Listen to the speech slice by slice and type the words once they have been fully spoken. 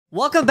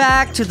Welcome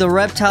back to the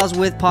Reptiles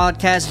With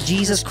Podcast.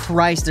 Jesus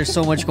Christ, there's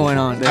so much going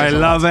on. I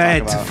love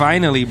it.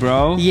 Finally,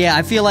 bro. Yeah,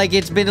 I feel like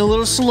it's been a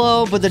little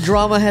slow, but the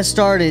drama has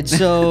started.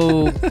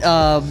 So,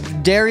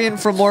 Darian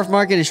from Morph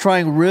Market is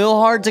trying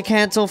real hard to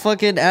cancel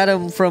fucking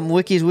Adam from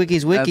Wikis.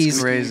 That's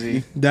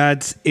crazy.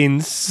 That's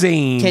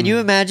insane. Can you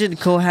imagine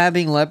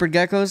cohabing leopard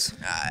geckos?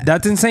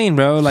 That's insane,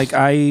 bro. Like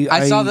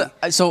I saw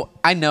the. So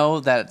I know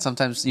that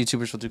sometimes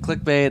YouTubers will do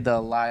clickbait.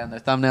 They'll lie on their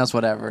thumbnails,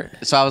 whatever.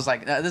 So I was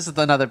like, this is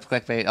another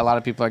clickbait. A lot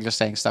of people are just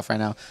saying stuff right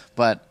now,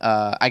 but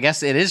I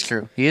guess it is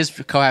true. He is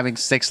cohabing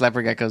 6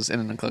 leopard geckos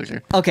in an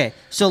enclosure. Okay,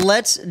 so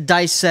let's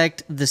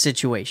dissect the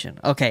situation.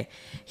 Okay,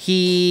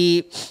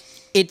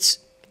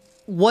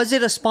 was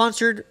it a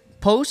sponsored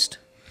post?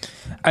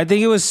 I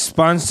think it was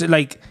sponsored.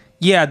 Like,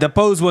 yeah, the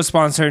post was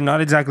sponsored,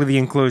 not exactly the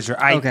enclosure.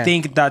 I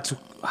think that's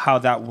how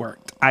that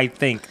worked. I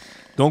think.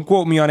 Don't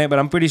quote me on it, but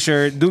I'm pretty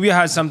sure Dubia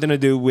has something to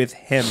do with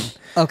him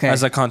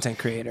as a content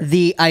creator.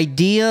 The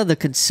idea, the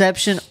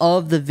conception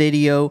of the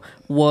video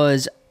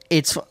was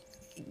it's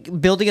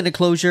building an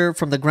enclosure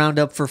from the ground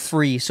up for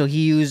free. So he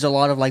used a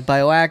lot of like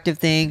bioactive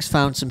things,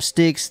 found some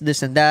sticks,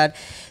 this and that.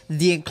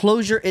 The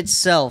enclosure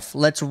itself,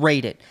 let's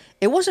rate it.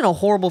 It wasn't a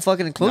horrible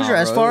fucking enclosure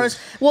as far as...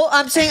 Well,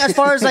 I'm saying as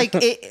far as like...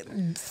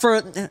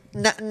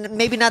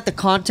 maybe not the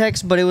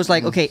context, but it was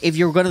like, okay, if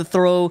you're going to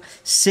throw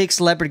 6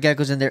 leopard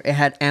geckos in there, it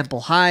had ample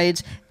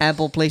hides,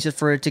 ample places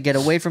for it to get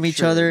away from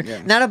each other.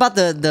 Yeah. Not about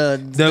the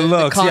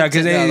looks,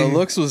 because the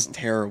looks was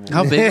terrible.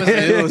 How big was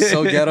it? It was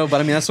so ghetto, but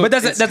I mean, that's what...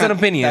 But that's an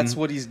opinion. That's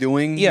what he's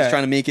doing. Yeah. He's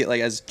trying to make it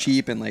like as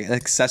cheap and like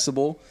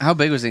accessible. How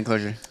big was the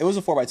enclosure? It was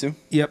a 4x2.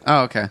 Yep.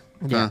 Oh, okay.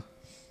 Yeah.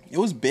 It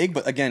was big,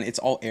 but again, it's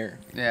all air.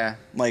 Yeah.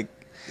 Like...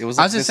 I was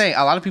just saying,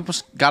 a lot of people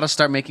got to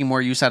start making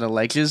more use out of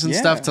ledges and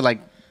stuff to like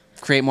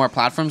create more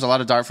platforms. A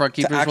lot of dart frog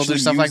keepers will do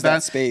stuff like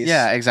that. Space.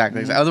 Yeah,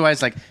 exactly. Mm-hmm.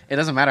 Otherwise, like it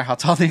doesn't matter how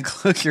tall the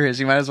enclosure is.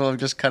 You might as well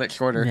just cut it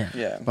shorter.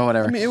 Yeah. But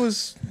whatever. I mean, it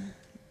was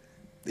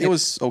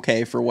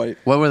okay for what.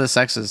 What were the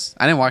sexes?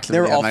 I didn't watch the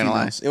video. They were all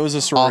females. It was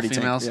a sorority. All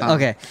females. Yeah.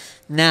 Okay,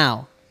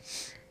 now.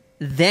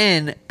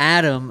 Then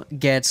Adam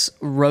gets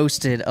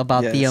roasted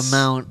about the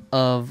amount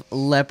of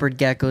leopard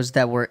geckos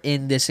that were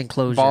in this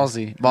enclosure.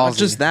 Ballsy. Not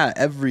just that,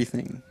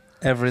 everything.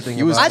 I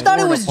thought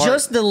it was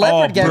just the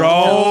leopard geckos.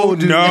 Bro,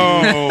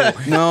 no.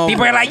 No.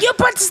 People are like, you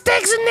put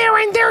sticks in there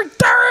and they're dirty.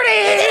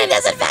 It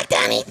doesn't affect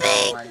anything.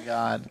 Oh my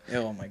god.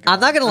 Oh my god. I'm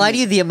not gonna lie to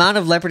you. The amount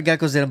of leopard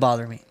geckos didn't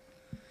bother me.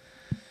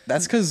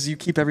 That's because you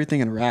keep everything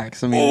in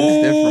racks. I mean,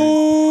 it's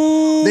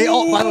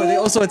different. By the way, they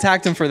also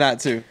attacked him for that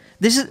too.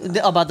 This is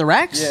about the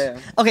racks? Yeah.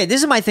 Okay,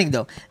 this is my thing,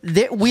 though.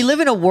 We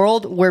live in a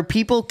world where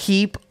people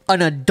keep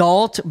an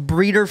adult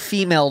breeder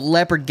female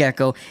leopard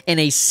gecko in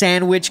a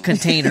sandwich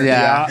container.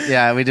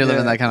 Yeah, we do live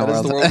in that kind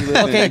of world.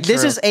 Okay,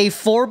 this is a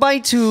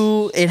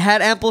 4x2. It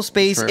had ample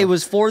space. True. It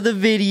was for the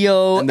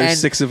video. And there's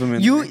 6 of them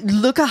in you there.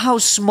 Look at how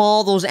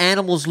small those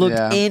animals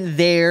looked in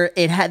there.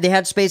 They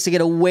had space to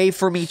get away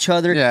from each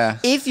other. Yeah.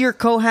 If you're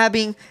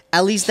cohabbing,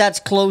 at least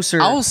that's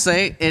closer. I will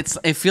say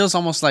it feels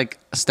almost like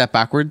a step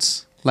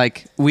backwards.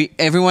 Like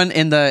everyone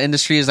in the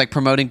industry is like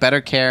promoting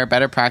better care,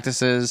 better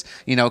practices.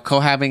 You know,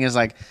 cohabbing is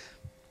like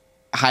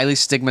highly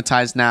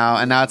stigmatized now,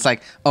 and now it's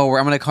like, oh,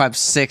 I'm gonna cohab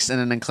 6 in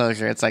an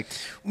enclosure. It's like,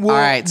 all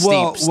right,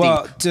 steep.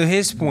 Well, to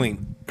his point,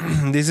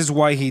 this is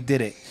why he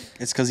did it.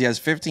 It's because he has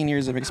 15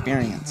 years of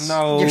experience.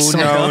 No. It's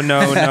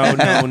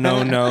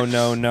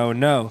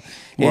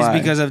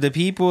because of the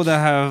people that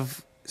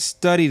have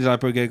studied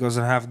leopard geckos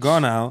and have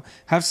gone out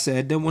have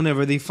said that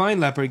whenever they find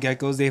leopard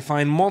geckos, they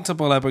find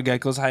multiple leopard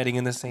geckos hiding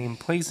in the same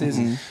places.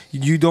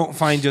 You don't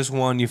find just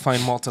one, you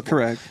find multiple.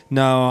 Correct.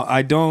 Now,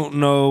 I don't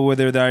know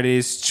whether that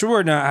is true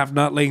or not. I have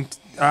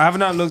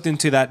not looked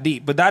into that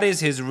deep, but that is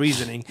his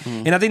reasoning.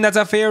 And I think that's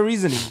a fair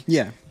reasoning.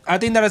 Yeah. I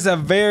think that is a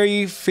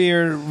very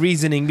fair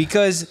reasoning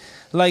because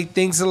like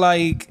things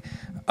like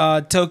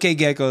tokay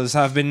geckos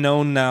have been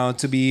known now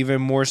to be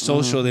even more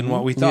social than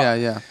what we thought.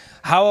 Yeah.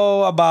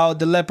 How about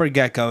the leopard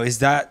gecko? Is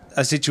that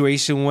a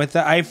situation with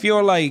that? I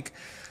feel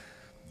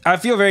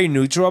very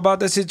neutral about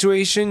the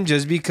situation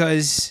just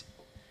because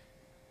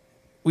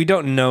we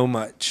don't know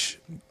much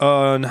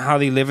on how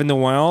they live in the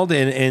wild,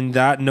 and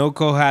that no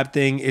cohab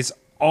thing is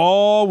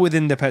all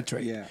within the pet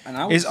trade. Yeah,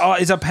 and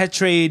it's a pet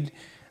trade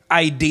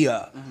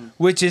idea,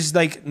 which is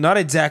like not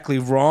exactly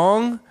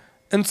wrong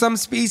in some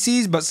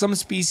species, but some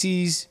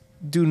species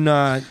do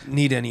not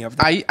need any of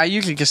that. I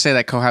usually just say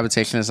that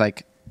cohabitation is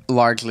like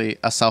largely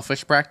a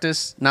selfish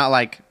practice, not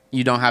like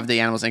you don't have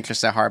the animal's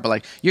interests at heart, but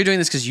like you're doing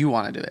this because you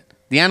want to do it.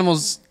 The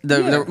animals,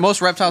 the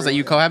most reptiles that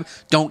you cohab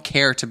don't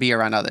care to be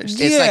around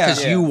others. It's like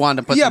because you want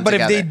to put them together.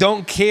 Yeah, but if they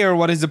don't care,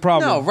 what is the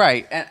problem? No,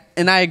 right.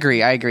 And I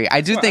agree. I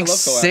do think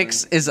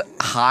 6 is a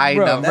high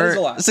number. Is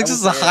a lot. 6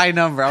 is a high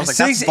number. I was like,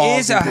 that's 6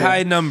 is a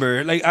high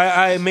number. Like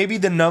I maybe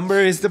the number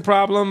is the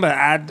problem, but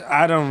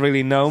I don't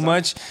really know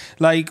much.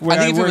 Like I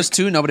think if it was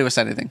 2, nobody would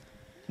say anything.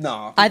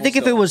 No, I think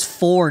if it was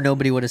 4,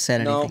 nobody would have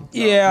said No. anything.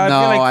 Yeah, I No,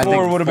 feel I like think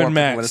 4 would have four been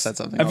people max. would've said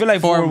something. I feel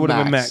like 4 4 would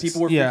have been max. max.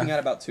 people were yeah. freaking out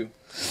about 2.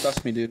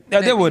 Trust me, dude. Yeah,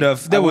 they would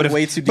have. They I went would have.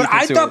 way too deep But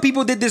I into thought it.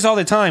 people did this all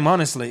the time.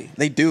 Honestly,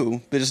 They do,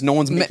 but just no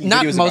one's making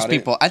Not videos most about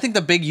people. I think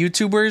the big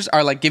YouTubers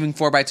are like giving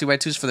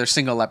 4x2x2s for their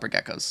single leopard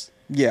geckos.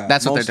 Yeah,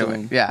 That's what most they're of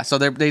doing. them. Yeah, so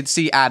they'd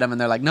see Adam and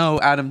they're like, "No,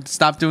 Adam,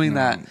 stop doing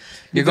that.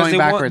 You're Because going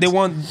backwards."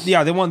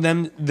 they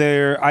want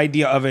their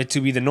idea of it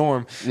to be the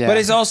norm. Yeah. But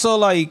it's also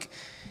like,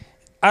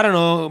 I don't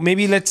know,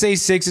 maybe let's say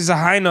 6 is a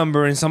high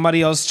number and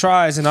somebody else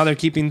tries and now they're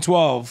keeping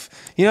 12.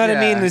 You know what I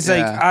Yeah, mean? It's like,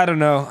 yeah. I don't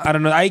know.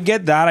 I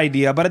get that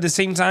idea, but at the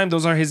same time,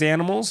 those are his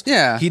animals.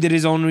 Yeah. He did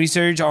his own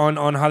research on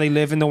how they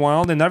live in the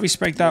wild, and I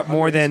respect that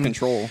more than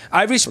control.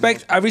 I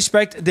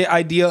respect the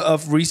idea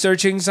of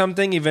researching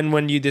something even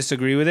when you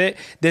disagree with it,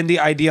 than the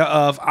idea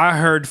of I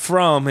heard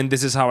from and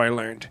this is how I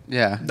learned.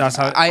 Yeah, That's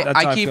how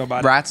I keep feel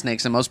about rat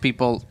snakes, and most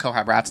people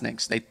cohab rat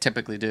snakes. They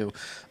typically do.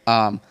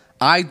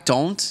 I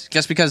don't,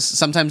 just because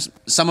sometimes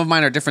some of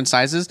mine are different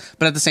sizes,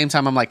 but at the same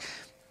time, I'm like,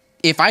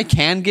 if I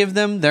can give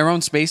them their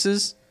own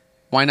spaces,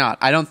 why not?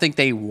 I don't think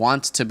they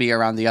want to be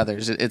around the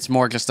others. It's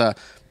more just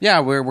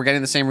we're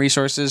getting the same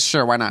resources.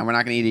 Sure, why not? We're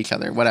not going to eat each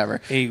other, whatever.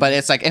 Hey. But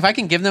it's like, if I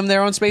can give them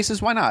their own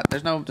spaces, why not?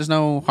 There's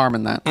no harm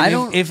in that.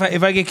 And if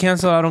I get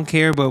canceled, I don't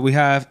care. But we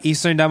have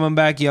Eastern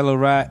Diamondback, Yellow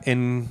Rat,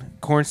 and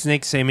Corn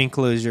Snake, same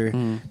enclosure.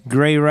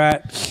 Gray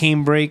Rat,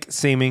 Canebrake,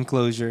 same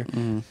enclosure.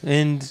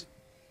 And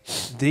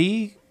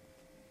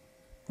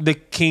the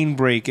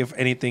canebrake, if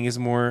anything, is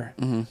more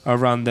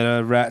around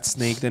the rat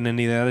snake than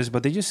any of the others.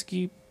 But they just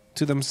keep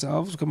to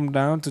themselves, come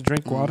down to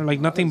drink water. Like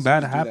nothing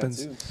bad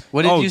happens.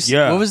 What did you?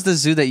 What was the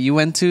zoo that you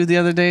went to the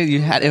other day?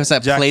 It was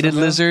that plated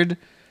Jacksonville? lizard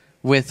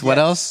with what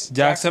else?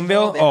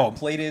 Jacksonville? They have Oh,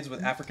 plateds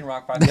with African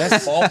rock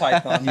pythons, ball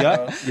pythons. yeah,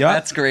 bro. yeah.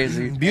 That's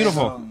crazy.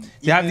 Beautiful.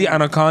 They have the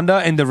anaconda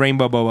and the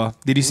rainbow boa.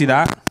 Did you see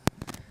that?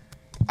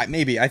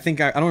 Maybe. I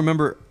think I don't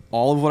remember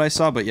all of what I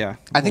saw, but yeah.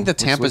 I think the We're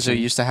Tampa Zoo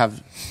switching. used to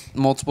have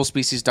multiple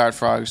species dart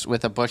frogs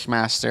with a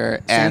bushmaster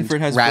and Sanford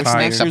has rat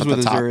snakes up bushmasters at with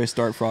the top. Azorius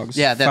dart frogs.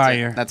 Yeah, that's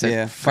Fire. it. That's it.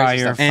 Yeah. Crazy Fire.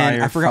 stuff.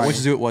 And I forgot which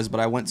fire. zoo it was,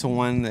 but I went to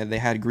one that they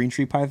had green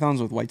tree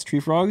pythons with White's tree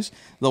frogs.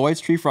 The White's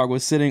tree frog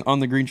was sitting on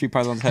the green tree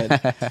python's head.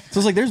 So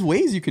it's like, there's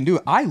ways you can do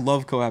it. I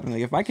love cohabiting.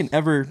 Like, if I can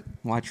ever,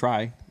 well, I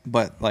try,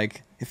 but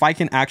like, if I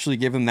can actually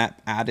give them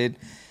that added,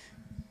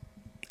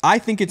 I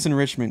think it's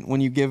enrichment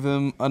when you give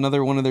them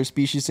another one of their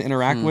species to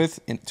interact with,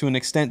 and to an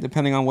extent,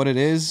 depending on what it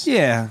is.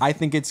 Yeah. I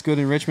think it's good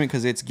enrichment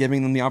because it's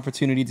giving them the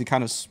opportunity to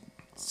kind of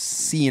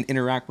see and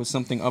interact with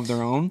something of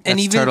their own.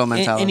 That's turtle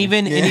mentality.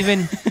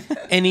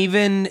 And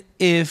even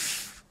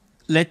if,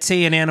 let's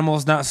say, an animal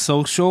is not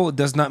social, it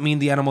does not mean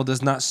the animal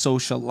does not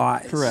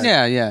socialize. Correct.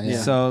 Yeah.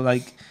 So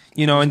like,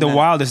 you know, in the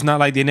wild, it's not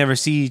like they never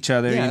see each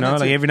other. Yeah, you know,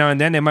 that's like it. every now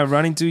and then they might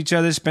run into each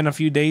other, spend a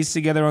few days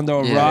together under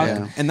a Yeah, rock.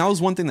 yeah. And that was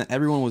one thing that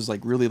everyone was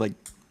like really like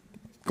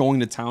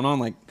going to town on,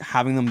 like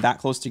having them that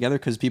close together,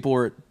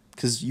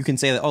 because you can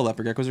say that, oh,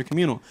 leopard geckos are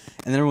communal,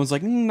 and then everyone's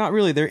like, not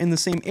really, they're in the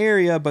same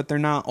area but they're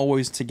not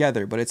always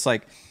together. But it's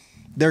like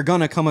they're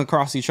gonna come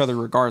across each other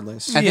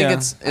regardless. I think Yeah.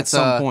 it's at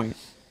some point.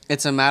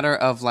 It's a matter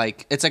of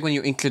like, it's like when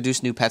you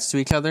introduce new pets to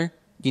each other.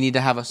 You need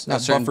to have a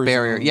That certain buffer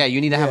barrier. zone. Yeah, you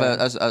need to have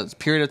Yeah. a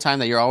period of time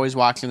that you're always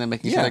watching them,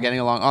 making sure Yeah. they're getting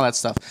along, all that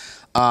stuff.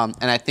 And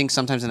I think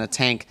sometimes in a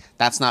tank,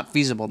 that's not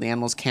feasible. The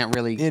animals can't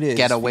really It is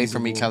get away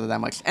from each feasible. other that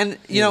much. And, It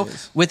you know,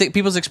 is. with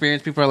people's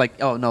experience, people are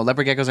like, oh, no,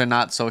 leopard geckos are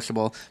not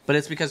sociable. But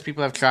it's because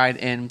people have tried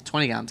in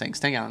 20-gallon tanks,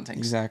 10-gallon tanks.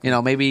 Exactly. You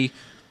know, maybe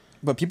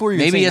But people were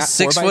even Maybe saying a that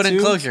 6-foot 4x2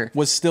 enclosure.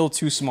 was still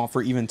too small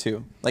for even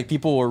 2. Like,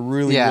 people were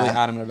really Yeah.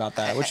 adamant about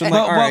that. Which I'm like,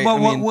 But, all right, I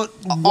mean,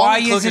 why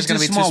enclosures is it gonna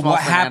too be too small? small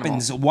What for an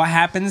happens? animal. What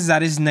happens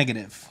that is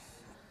negative?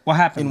 What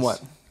happens? In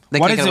what? they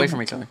What can't is get away it-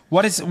 from each other.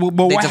 What is? Well,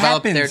 They what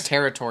develop happens? their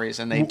territories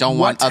and they don't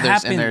What want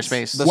others in their happens?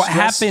 space. What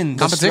happens?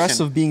 The stress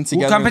Competition. of being Well,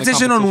 together. in the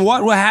competition on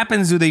what? What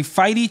happens? Do they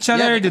fight each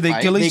other? they Do can they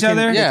fight. kill They each can,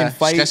 other? they Yeah, can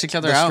fight. stress each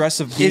other the out. stress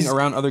of being Is-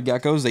 around other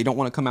geckos. They don't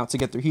want to come out to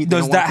get their heat.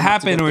 Does that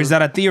happen, or is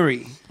that a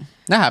theory?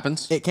 That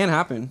happens. It can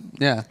happen.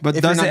 Yeah. But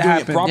If does you're it not doing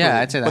happen? it properly. Yeah,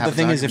 I'd say that But the happens,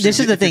 thing is, if This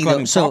you're- is the if you're thing, though.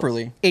 cutting So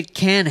properly, it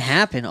can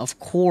happen, of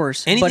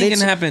course. Anything but can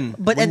it's- happen.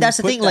 But When and that's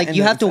you the put thing. that Like, in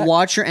you the have to effect-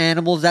 watch your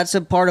animals. That's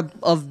a part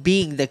of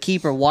being the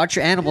keeper. Watch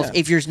your animals. Yeah.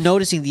 If you're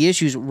noticing the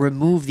issues,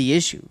 remove the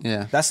issue.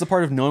 Yeah. that's the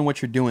part of knowing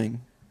what you're doing.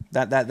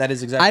 That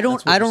is exactly. I don't.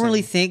 that's what I you're don't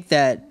really saying. think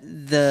that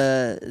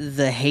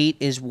the hate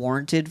is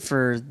warranted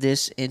for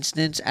this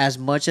instance as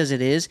much as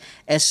it is,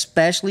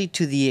 especially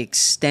to the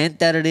extent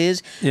that it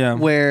is. Yeah.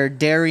 Where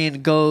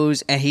Darian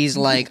goes and he's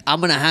like,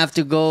 "I'm gonna have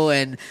to go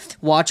and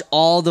watch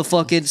all the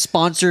fucking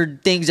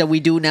sponsored things that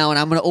we do now, and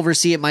I'm gonna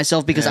oversee it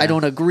myself because I Yeah.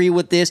 don't agree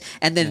with this."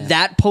 And then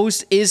that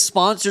post is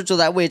sponsored, so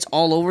that way it's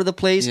all over the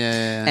place.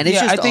 Yeah. And it's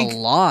Yeah, just I think- a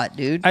lot,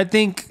 dude. I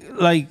think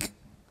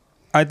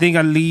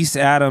at least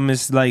Adam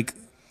is like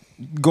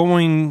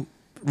going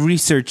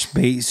research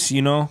based,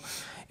 you know?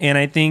 And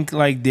I think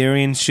like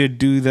Darian should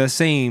do the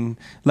same.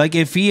 Like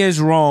if he is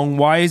wrong,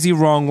 why is he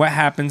wrong? What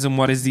happens and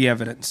what is the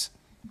evidence?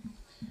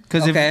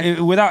 Because Okay. if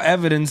without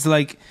evidence,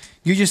 like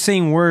you're just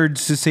saying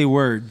words to say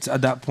words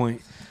at that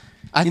point.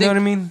 You know what I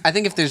mean? I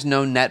think if there's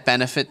no net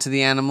benefit to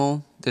the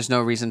animal, there's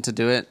no reason to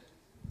do it.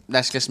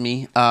 That's just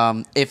me.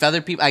 If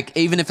other people, like,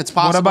 even if it's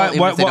possible, What about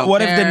even if they don't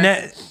what if the care,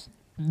 net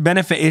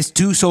benefit is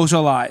to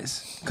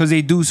socialize? Because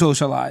they do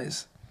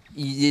socialize.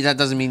 that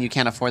doesn't mean you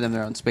can't afford them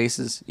their own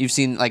spaces. You've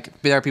seen,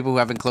 like, there are people who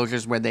have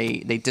enclosures where they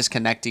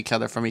disconnect each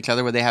other from each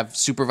other, where they have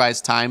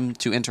supervised time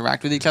to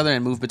interact with each other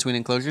and move between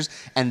enclosures,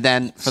 and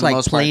then for the like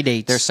most play part,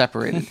 dates. they're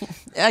separated.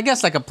 I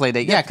guess like a play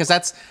date, yeah, because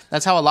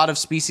that's how a lot of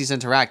species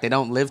interact. They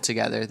don't live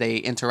together. They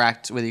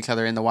interact with each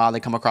other in the wild. They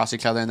come across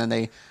each other, and then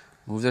they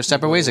move their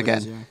separate ways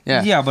again.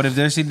 Yeah. Yeah, but if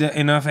there's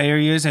enough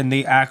areas and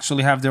they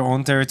actually have their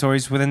own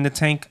territories within the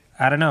tank,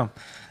 I don't know.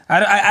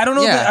 I don't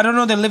know. Yeah. I don't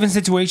know the living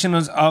situation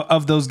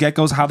of those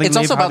geckos. How they It's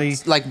live. also How about they.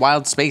 like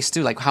wild space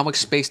too. Like how much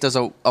space does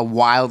a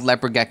wild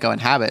leopard gecko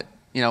inhabit?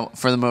 You know,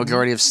 for the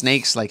majority of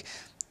snakes, like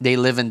they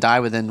live and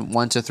die within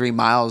 1 to 3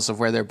 miles of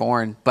where they're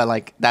born. But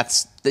like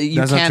that's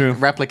not can't true.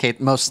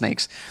 replicate most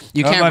snakes.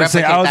 You I was can't about to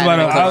say, replicate I was that. about in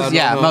to- enclosures. I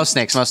Yeah, was- most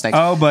snakes.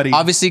 Oh, buddy.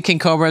 Obviously, king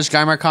cobras,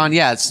 Guymarcon.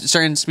 Yeah,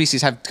 certain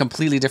species have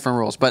completely different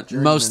rules. But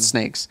most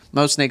snakes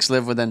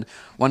live within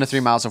 1 to 3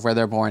 miles of where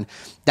they're born.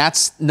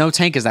 That's no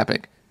tank is that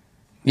big.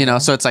 You know,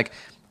 so it's like,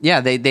 yeah,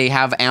 they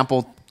have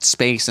ample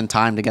space and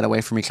time to get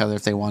away from each other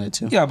if they wanted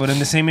to. Yeah, but in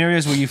the same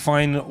areas where you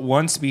find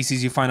one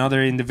species, you find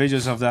other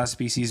individuals of that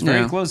species very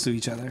Yeah. close to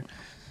each other.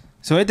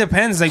 So it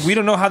depends. Like we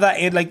don't know how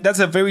that. Like that's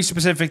a very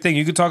specific thing.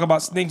 You could talk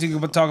about snakes. You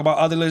could talk about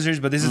other lizards,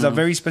 but this is a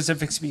very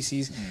specific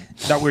species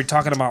that we're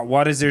talking about.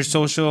 What is their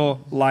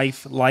social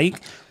life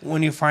like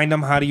when you find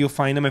them? How do you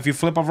find them? If you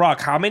flip a rock,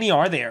 how many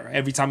are there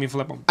every time you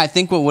flip them? I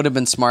think what would have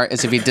been smart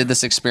is if he did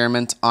this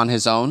experiment on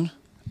his own,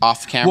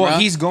 off camera. Well,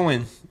 he's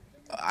going.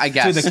 I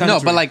guess the no,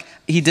 country. but like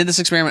he did this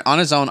experiment on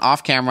his own,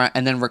 off camera,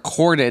 and then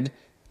recorded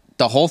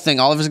the whole thing,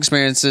 all of his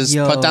experiences,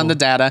 Yo. put down the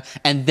data,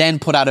 and then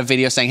put out a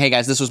video saying, "Hey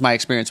guys, this was my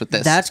experience with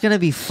this." That's gonna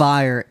be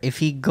fire if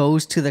he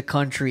goes to the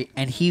country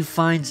and he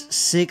finds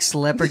 6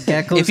 leopard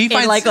geckos If he in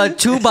finds- like a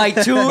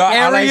 2x2 I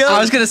area. I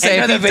was gonna say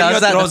if he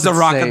does that, throws the that's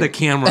rock at insane. the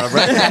camera,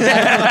 right?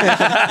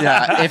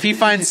 Yeah, if he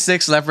finds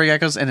 6 leopard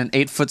geckos in an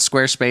 8-foot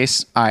square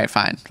space, all right,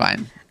 fine.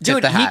 Tip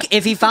Dude, the hat.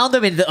 if he found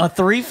them in a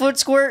 3-foot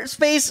square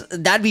space,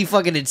 that'd be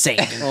fucking insane.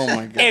 Oh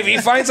my god. If he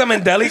finds them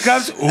in deli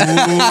cups, ooh.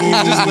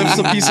 Just lifts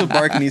a piece of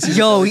bark and he sees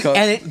Yo, a cup.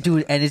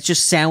 and it's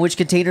just sandwich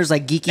containers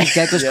like Geeky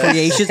Gecko's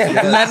Creations,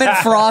 lemon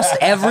frost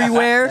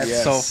everywhere.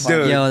 Yes. so fun.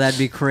 Dude. Yo, that'd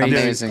be crazy.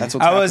 Amazing. That's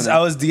what's I was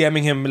happening.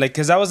 DMing him like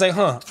because I was like,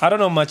 I don't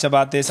know much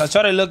about this. I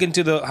tried to look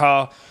into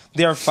how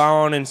they are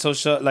found in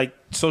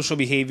social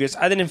behaviors.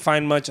 I didn't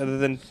find much other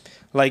than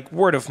like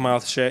word of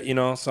mouth shit, you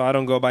know. So I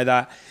don't go by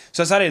that.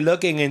 So I started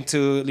looking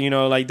into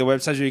like the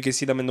websites where you can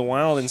see them in the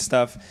wild and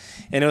stuff.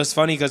 And it was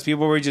funny because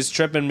people were just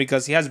tripping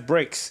because he has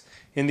bricks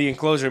in the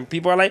enclosure, and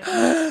people are like,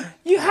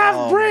 "You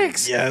have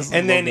bricks!" yes, I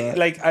and then love that.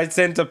 like I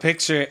sent a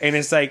picture, and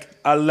it's like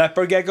a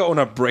leopard gecko on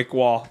a brick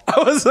wall. I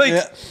was like,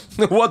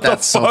 "What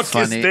That's the so fuck is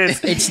funny.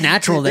 this?" It's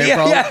natural there, Yeah,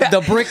 bro. yeah.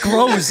 The brick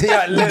grows.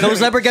 Yeah, literally.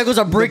 Those leopard geckos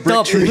are bricked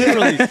up.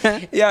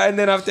 Literally. Yeah, and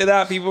then after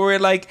that, people were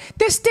like,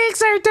 "The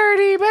sticks are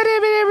dirty.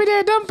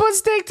 Don't put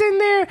sticks in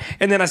there."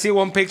 And then I see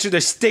one picture,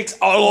 there's sticks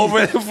all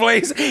over the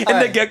place,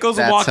 and the gecko's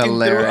That's walking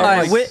hilarious. through. All I'm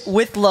right, like,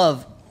 with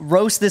love,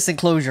 roast this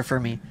enclosure for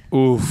me.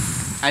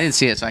 oof. I didn't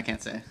see it, so I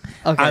can't say.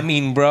 Okay. I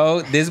mean,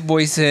 bro, this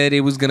boy said it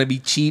was gonna be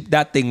cheap.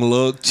 That thing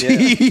looked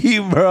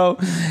cheap, bro.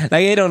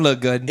 Like it don't look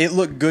good. It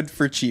looked good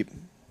for cheap.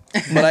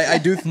 But I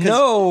do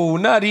No,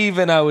 not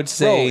even. I would bro,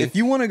 say if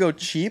you want to go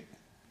cheap,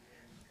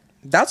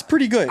 that's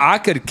pretty good. I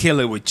could kill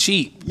it with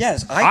cheap.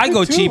 Yes, I could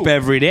go too. cheap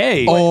every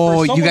day. Oh,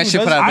 For you someone guys who should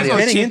put doesn't- out I go videos.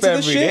 getting cheap into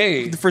this every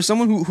shit, day. for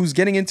someone who's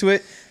getting into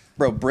it,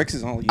 bro, bricks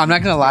is all you I'm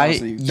not gonna lie,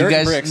 Honestly, you dirt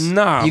guys- bricks.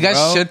 Nah, You guys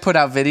bro. should put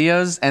out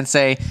videos and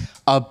say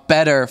a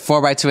better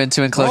 4x2 and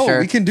 2 enclosure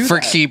we can do for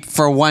that. cheap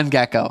for one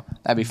gecko.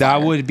 That'd be fire.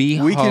 That would be.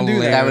 We can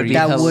do that. That would be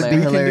that would be hilarious.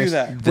 We can do hilarious.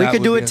 that. We That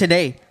could do would it be-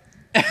 today.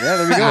 Yeah,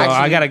 there we go. Oh,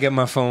 I gotta get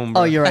my phone.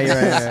 Bro. Oh, you're right.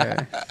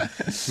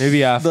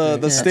 Maybe after.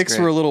 The sticks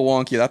great. were a little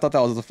wonky. I thought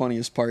that was the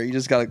funniest part. You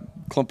just got a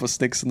clump of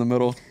sticks in the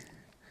middle,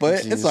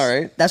 but it's all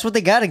right. That's what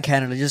they got in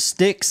Canada, just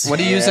sticks. What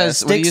do you use Yeah.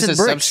 as what do you Sticks use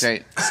and as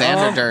bricks. substrate?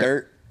 Sand or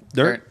dirt?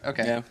 Dirt.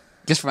 Okay. Yeah.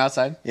 Just from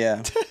outside?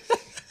 Yeah.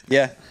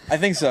 Yeah, I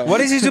think so.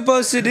 What is he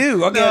supposed to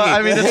do? Okay, okay.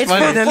 I mean, it's It's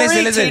funny. for Then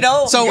free, listen.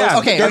 Tino. So Yeah.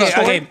 okay, Okay,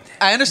 okay, okay.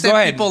 I understand Go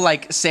ahead. people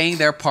like saying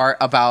their part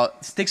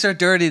about sticks are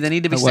dirty, they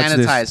need to be What's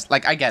this? sanitized.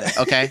 Like I get it,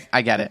 okay?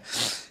 I get it.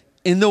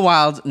 In the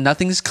wild,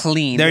 nothing's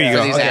clean There you for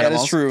go. these Okay, that is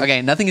animals. true.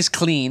 Okay, nothing is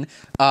clean.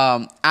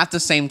 At the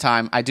same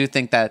time, I do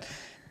think that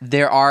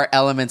there are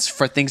elements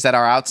for things that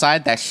are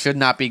outside that should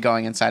not be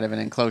going inside of an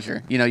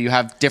enclosure. You know, you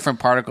have different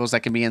particles that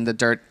can be in the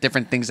dirt,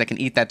 different things that can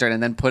eat that dirt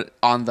and then put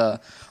on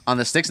the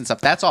sticks and stuff.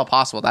 That's all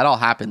possible. That all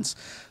happens.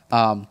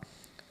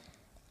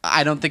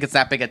 I don't think it's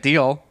that big a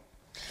deal.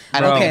 I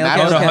don't Bro, think it okay,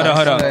 matters.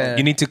 hold on. Yeah.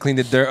 You need to clean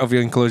the dirt of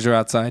your enclosure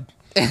outside.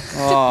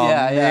 Oh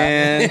Yeah,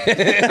 yeah.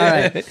 man. All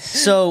right.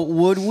 So,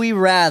 would we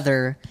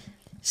rather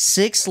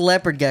 6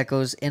 leopard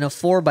geckos in a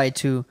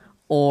 4x2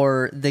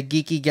 or the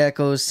Geeky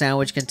Geckos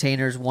sandwich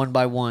containers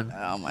 1x1?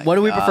 Oh my What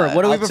do we prefer?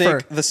 What do we I'll prefer?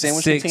 take the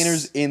sandwich 6.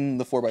 containers in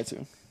the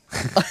 4x2.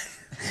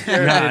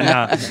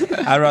 Nah.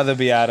 I'd rather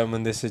be Adam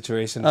in this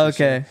situation. for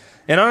Okay. sure.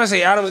 And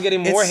honestly, Adam's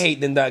getting more hate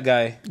than that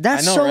guy.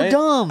 That's I know, so right?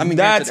 dumb. I mean,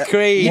 That's granted,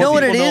 crazy. You know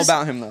what people it know is?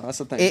 about him though. That's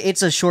the thing.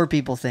 It's a short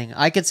people thing.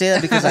 I could say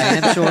that because I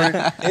am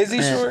short. Is he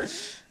Yeah. short?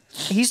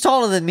 He's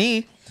taller than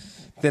me,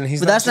 Then he's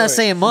but not that's not short.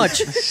 saying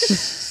much.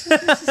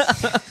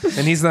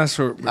 And he's not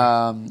short,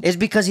 bro. It's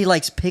because he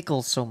likes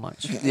pickles so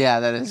much. Yeah,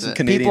 that is it.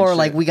 Canadian People are shit.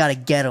 like, we gotta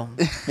get him.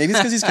 Maybe it's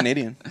because he's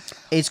Canadian.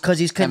 It's because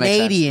he's That makes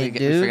sense. Canadian, We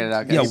dude. figured it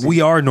out, Yeah, guys.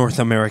 we are North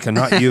America,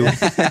 not you.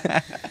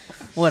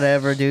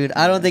 Whatever, dude.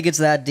 I don't think it's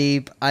that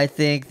deep. I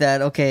think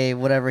that okay,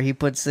 whatever. He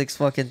put 6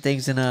 fucking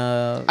things in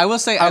a I will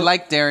say I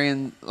like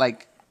Darian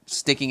like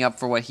sticking up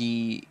for what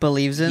he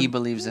believes in. He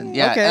believes in.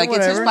 Yeah, Okay, like it's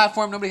his whatever.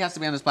 platform. Nobody has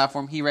to be on his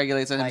platform. He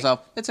regulates it Like-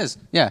 himself. It's his.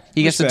 Yeah,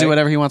 he gets to Respect. do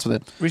whatever he wants with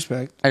it.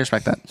 Respect. I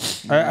respect that.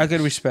 I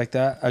could respect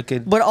that. I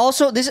could. But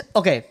also this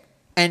okay,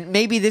 and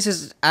maybe this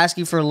is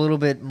asking for a little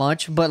bit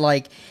much, but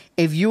like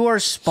if you are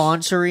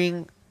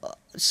sponsoring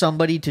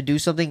somebody to do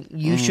something,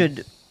 you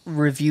should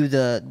review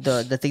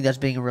the thing that's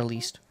being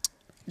released.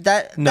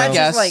 That's No.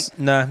 just like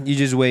Nah, you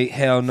just wait.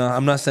 Hell no.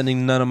 I'm not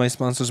sending none of my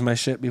sponsors my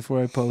shit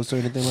before I post or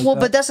anything like well, that.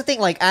 but that's the thing.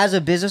 Like as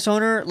a business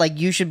owner, like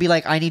you should be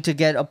like, I need to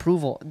get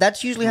approval.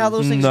 That's usually how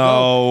those things go.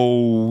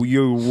 No,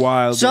 you're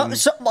wild. So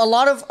a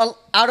lot of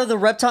out of the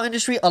reptile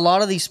industry, a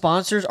lot of these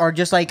sponsors are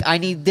just like, I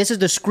need. This is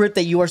the script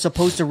that you are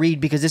supposed to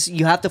read because this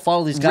you have to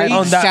follow these guys. Read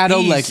on that Shadow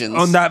piece, Legends.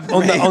 on that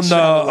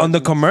on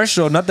the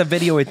commercial, not the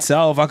video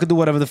itself. I could do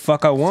whatever the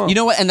fuck I want. You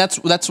know what? And that's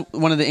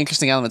one of the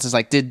interesting elements. Is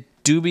like, did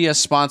Dubia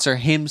sponsor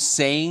him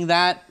saying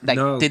that? Like,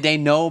 No. did they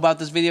know about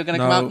this video going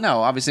to come No. out? No,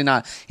 obviously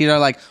not. They're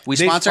like, we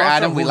They sponsor sponsor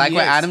Adam. We who like he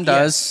what is. Adam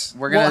does. Yes.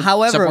 We're gonna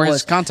however support it his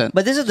was content.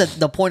 But this is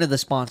the point of the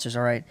sponsors.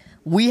 All right,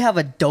 we have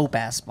a dope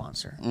ass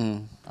sponsor,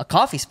 a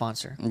coffee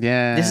sponsor.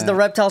 Yeah. This is the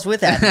Reptiles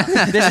With ad.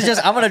 This is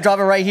just I'm gonna drop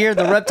it right here.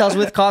 The Reptiles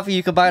With coffee.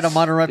 You can buy it on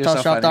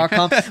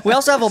modernreptileshop.com. We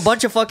also have a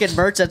bunch of fucking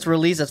merch that's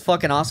released. That's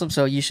fucking awesome.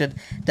 So you should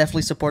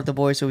definitely support the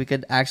boys so we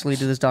could actually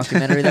do this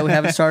documentary that we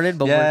haven't started,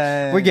 but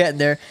Yeah. we're getting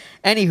there.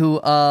 Anywho,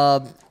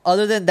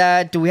 other than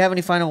that, do we have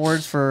any final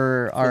words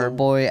for our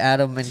boy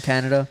Adam in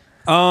Canada?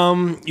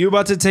 You're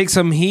about to take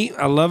some heat.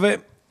 I love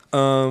it.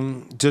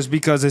 Just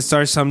because it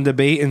starts some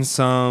debate and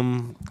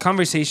some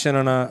conversation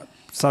on a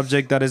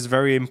subject that is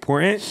very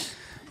important.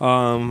 A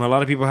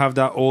lot of people have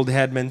that old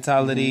head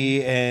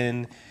mentality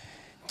and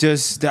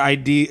just the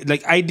idea,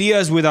 like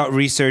ideas without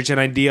research and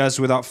ideas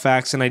without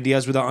facts and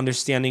ideas without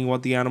understanding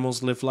what the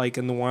animals live like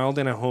in the wild.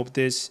 And I hope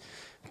this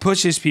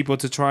pushes people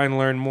to try and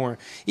learn more,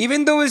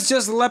 even though it's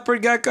just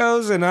leopard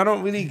geckos and I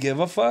don't really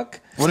give a fuck.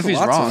 What if he's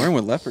Lots to wrong? learn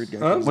with leopard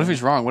geckos. What if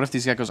he's wrong? What if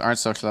these geckos aren't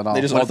social at all?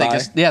 They just What all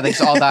if die? they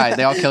just all die.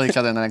 They all kill each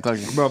other in that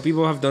enclosure. Bro,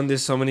 people have done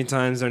this so many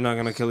times, they're not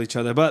going to kill each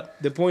other. But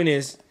the point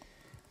is,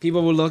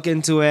 people will look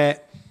into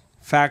it,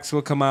 facts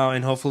will come out,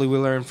 and hopefully we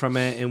learn from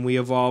it and we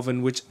evolve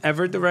in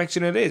whichever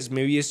direction it is.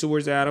 Maybe it's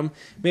towards Adam,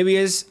 maybe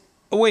it's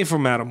away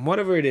from Adam,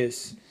 whatever it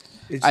is.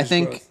 It's I just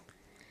think, growth.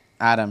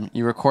 Adam,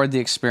 you record the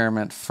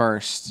experiment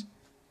first,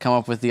 come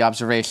up with the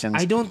observations,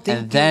 I don't think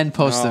and then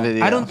post the No.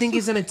 video. I don't think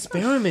it's an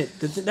experiment.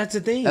 That's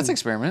the thing. that's an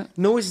experiment.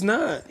 No, it's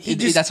not.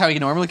 That's how he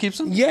normally keeps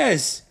them.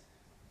 Yes.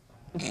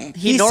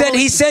 He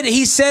normally- said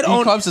He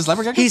on clubs his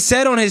leopard geckos? he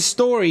said on his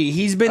story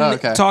he's been Oh,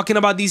 okay. talking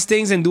about these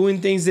things and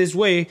doing things this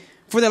way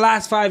for the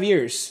last 5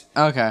 years.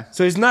 Okay.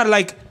 So it's not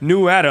like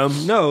new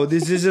Adam. No,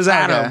 this is just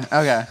Adam.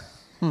 Okay.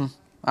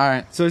 All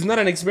right. So it's not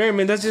an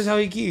experiment. That's just how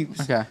he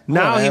keeps. Okay.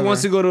 Now he Whatever.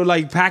 wants to go to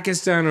like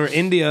Pakistan or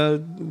India,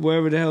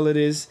 wherever the hell it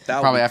is. That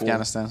would Probably be cool.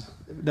 Afghanistan,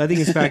 I think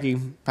it's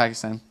Pakistan.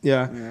 Pakistan.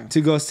 Yeah,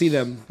 to go see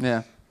them.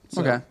 Yeah.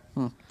 So- Okay.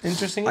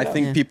 Interesting. I enough.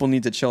 think people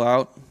need to chill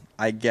out.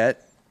 I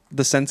get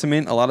the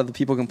sentiment. A lot of the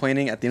people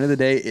complaining. At the end of the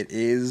day, it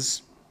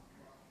is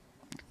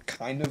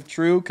kind of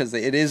true because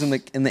it is in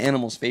the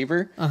animal's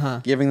favor,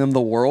 giving them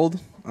the world.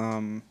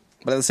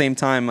 But at the same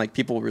time, like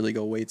people really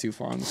go way too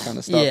far on this kind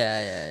of stuff.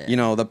 Yeah. You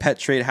know, the pet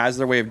trade has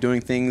their way of doing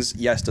things.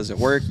 Yes, does it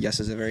work? Yes,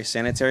 is it very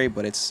sanitary?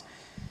 But it's.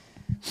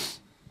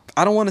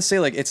 I don't want to say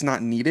like it's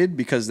not needed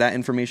because that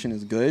information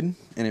is good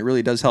and it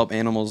really does help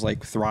animals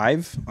like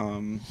thrive.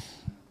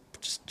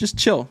 Just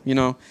chill, you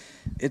know.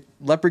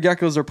 Leopard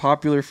geckos are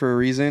popular for a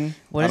reason.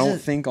 What I is don't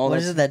it- think all What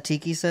that's is it that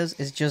Tiki says?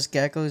 It's just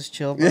geckos,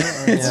 chill, bro. Or-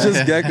 it's just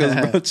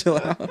geckos, bro. Chill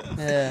out.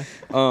 yeah.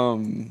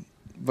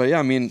 But yeah,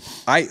 I mean,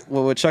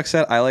 what Chuck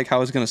said, I like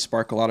how it's going to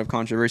spark a lot of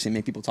controversy and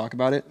make people talk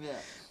about it.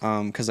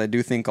 Because I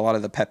do think a lot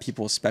of the pet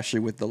people, especially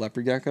with the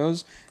leopard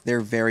geckos,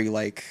 they're very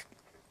like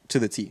to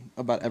the T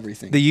about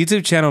everything. the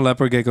YouTube channel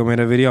Leopard Gecko made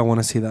a video. I want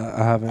to see that.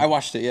 I haven't. I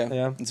watched it. Yeah,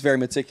 Yeah. It's very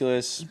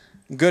meticulous,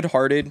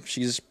 good-hearted.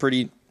 She's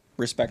pretty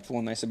respectful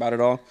and nice about it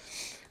all.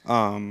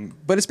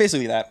 But it's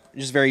basically that,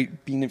 just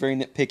being very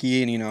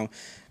nitpicky, and you know,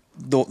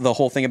 the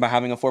whole thing about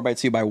having a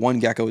 4x2x1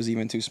 gecko is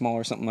even too small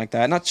or something like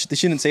that.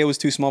 She didn't say it was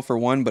too small for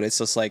one, but it's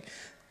just like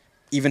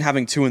even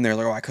having two in there,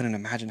 like, oh, I couldn't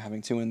imagine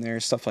having two in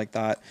there, stuff like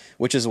that,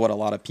 which is what a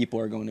lot of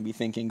people are going to be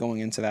thinking going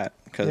into that,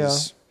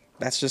 because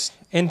that's just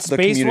And the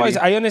space wise, community.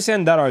 I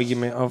understand that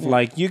argument of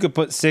like you could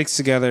put 6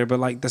 together, but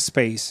like the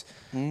space,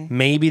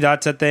 maybe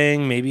that's a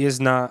thing, maybe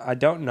it's not. I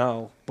don't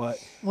know, but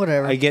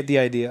Whatever. I get the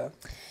idea.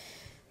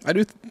 I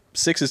do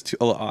 6 is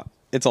a lot.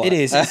 it's a lot. It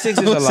is. 6 is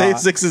I would a say lot.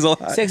 6 is a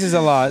lot. 6 is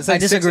a lot. It's like I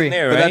disagree. 6 in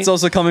there, But right? that's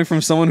also coming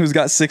from someone who's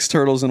got 6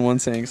 turtles in one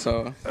tank.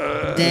 So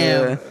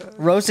Damn,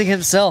 roasting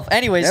himself.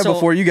 Anyway, yeah, so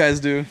before you guys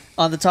do.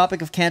 on the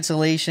topic of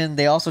cancellation,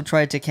 they also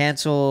tried to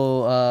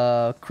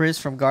cancel Chris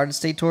from Garden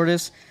State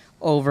Tortoise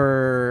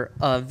over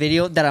a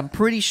video that I'm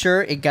pretty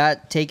sure it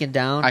got taken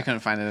down. I couldn't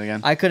find it again.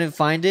 I couldn't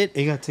find it.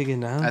 It got taken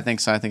down. I think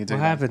so. I think it did.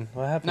 What happened?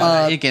 What happened?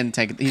 No, he can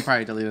take it. He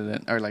probably deleted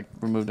it or like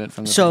removed it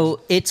from the.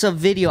 So it's a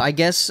video. I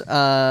guess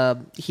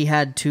he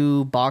had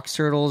 2 box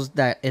turtles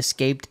that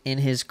escaped in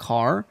his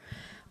car,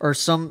 or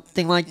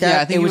something like that.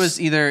 Yeah, I think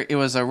it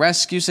was a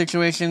rescue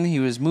situation. He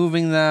was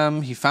moving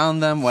them. He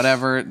found them.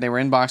 Whatever. They were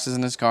in boxes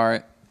in his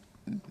car.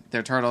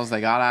 They're turtles.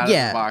 They got out of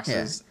the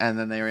boxes, and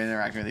then they were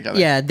interacting with each other.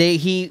 Yeah,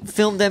 he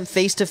filmed them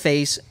face to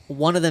face.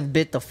 One of them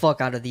bit the fuck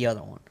out of the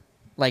other one,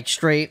 like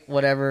straight,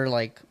 whatever,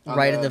 like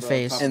right in the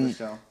face. top of the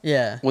shell.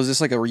 Yeah, Was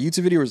this like a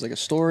YouTube video or was it like a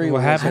story? What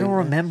was happened? I don't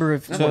remember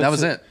if No, that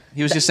was it.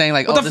 He was just saying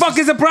like, What oh, the fuck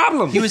is the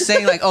problem? He was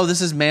saying like, oh,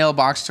 this is male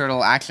box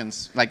turtle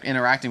actions, like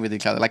interacting with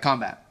each other, like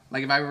combat.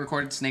 Like if I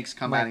recorded snakes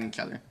combating each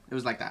other, it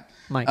was like that.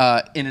 Mike.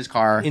 In his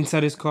car.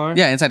 Inside his car?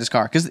 Yeah, inside his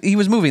car because he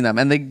was moving them,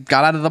 and they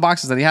got out of the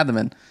boxes that he had them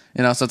in.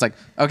 You know, so it's like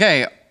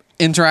okay,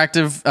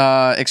 interactive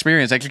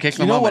experience,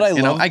 educational You know moment.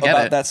 what I love I get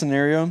about it. that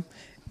scenario?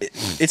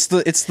 It's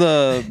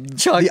the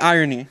Chuck. the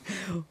irony.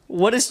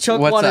 what does Chuck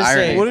What's want to the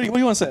irony? say? What do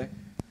you want to say?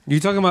 You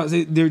talking about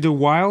they're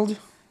wild?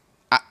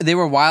 They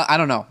were wild. I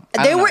don't know.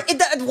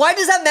 Why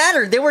does that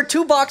matter? There were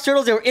 2 box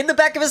turtles. They were in the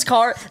back of his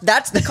car.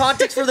 That's the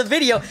context for the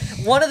video.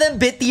 One of them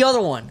bit the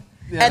other one,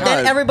 and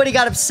then God. everybody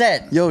got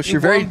upset. Yo, you're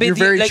very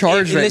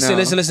charged right now.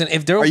 Listen.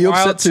 If they're Are you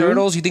wild upset too?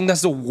 turtles, you think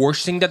that's the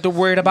worst thing that they're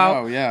worried about?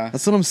 Oh yeah.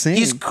 That's what I'm saying.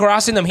 He's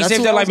crossing them. He That's said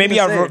what that I like was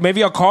gonna say.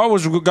 maybe a car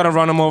was gonna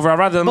run him over. I'd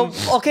rather them.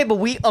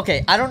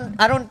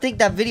 I don't think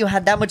that video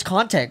had that much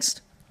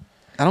context.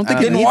 I don't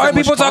think it Then needs why are that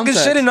much people talking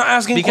context. shit and not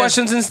asking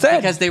questions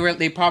instead? Because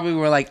they probably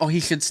were like, oh,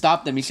 he should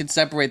stop them. He should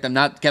separate them.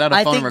 Not get out a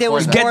I phone think and there record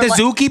was them. more Get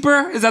the like-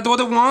 zookeeper? Is that what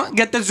they want?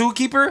 Get the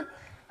zookeeper?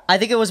 I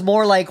think it was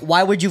more like,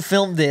 why would you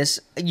film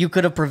this? You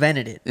could have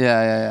prevented it.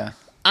 Yeah.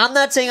 I'm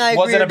not saying I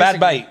agree. Was it or a bad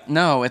disagree. bite?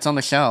 No, it's on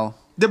the shell.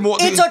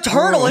 It's a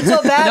turtle. It's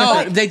a bad No,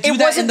 bite. they do It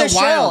that wasn't in the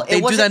shell. wild. They It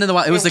do wasn't- that in the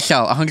wild. It was the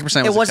shell.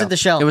 100%. It wasn't the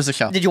shell. It was the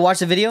shell. Did you watch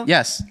the video?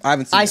 Yes. I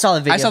haven't seen I it. saw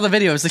the video. I saw the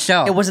video. It was the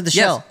shell. It wasn't the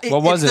Yes. shell.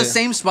 What was it's it? the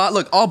same spot.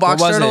 Look, all box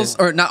What was turtles,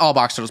 it? or not all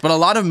box turtles, but a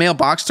lot of male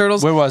box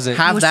turtles. Where was it? He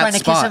Have was that trying to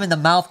kiss spot. him in the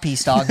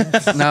mouthpiece, dog.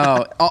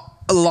 No,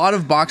 a lot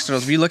of box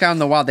turtles. If you look out in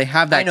the wild, they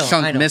have that I know,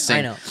 chunk I know, missing,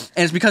 I know.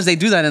 and it's because they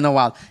do that in the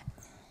wild.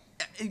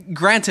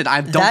 Granted,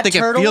 I don't That think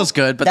turtle- it feels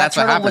good, but that's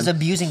what That turtle happened. was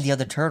abusing the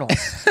other turtle,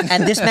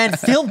 and this man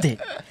filmed it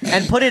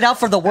and put it out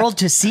for the world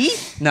to see.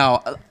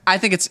 No, I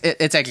think it's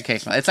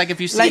educational. It's like if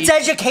you see, It's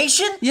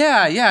education.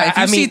 yeah. If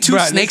you I see mean, 2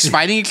 bruh, snakes listen.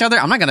 fighting each other,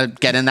 I'm not gonna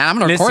get in that. I'm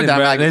gonna record that.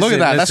 bro, Like, look at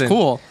that. That's listen.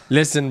 cool.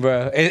 Listen,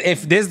 bro.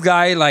 If this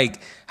guy like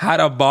had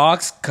a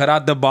box, cut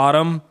out the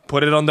bottom,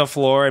 put it on the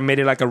floor, and made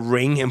it like a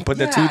ring, and put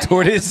the Yeah, 2 it's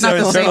tortoises not or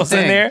the same turtles in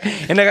thing. there,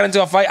 and they got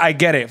into a fight, I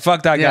get it.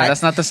 Fuck that Yeah, guy.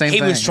 that's not the same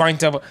He was thing. trying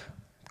to.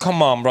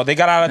 Come on, bro. They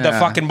got out of the Yeah.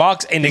 fucking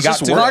box and they It's got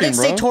just to working. Garden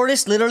State bro.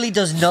 Tortoise literally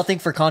does nothing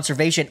for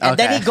conservation, and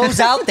then Okay. he goes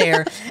out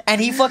there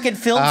and he fucking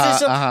films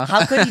this.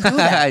 How could he do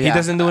that? He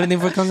doesn't do anything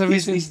for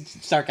conservation. He's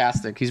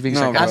sarcastic. He's being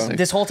No, bro. sarcastic.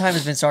 This whole time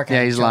has been sarcastic.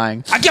 Yeah, he's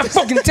lying. I can't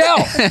fucking tell.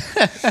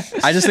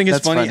 I just think it's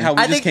That's funny funny. how we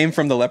I just think- came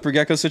from the leopard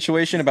gecko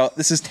situation about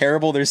this is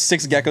terrible. There's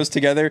 6 geckos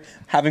together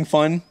having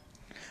fun,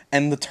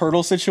 and the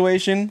turtle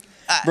situation,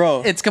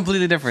 bro. It's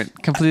completely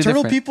different. Completely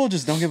turtle different. people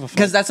just don't give a fuck.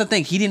 Because that's the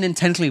thing. He didn't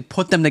intentionally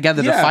put them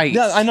together to Yeah, fight.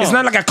 yeah, I know. It's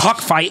not like a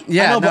cockfight.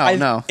 Yeah, I know, but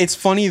no. It's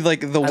funny, like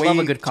the love way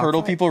a good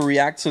turtle cockfight. people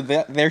react to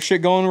their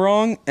shit going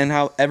wrong, and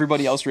how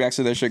everybody else reacts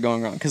to their shit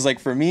going wrong. Because like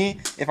for me,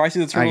 if I see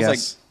the turtles like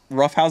guess.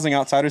 roughhousing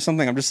outside or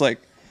something, I'm just like,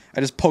 I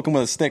just poke them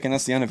with a stick, and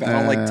that's the end of it. I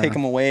don't like take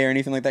them away or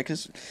anything like that.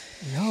 Because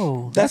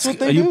No. that's what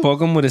they you do.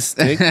 poke him with a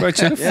stick, bro?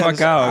 Chill the Yeah, fuck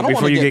just- I out don't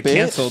before wanna you get get bit.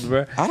 canceled,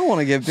 bro. I don't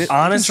want to get bit.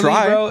 Honestly, You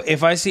can try. bro,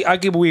 if I see, I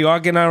could be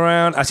walking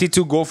around, I see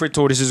 2 gopher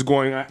tortoises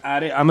going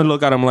at it, I'm gonna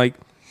look at them like,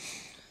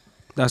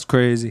 that's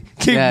crazy.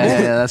 Keep Yeah,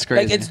 moving. that's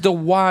crazy. Like it's the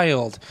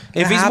wild.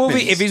 If It he's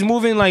happens.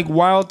 moving like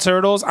wild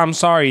turtles, I'm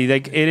sorry.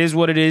 Like it is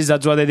what it is.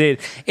 That's what they did.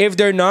 If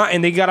they're not,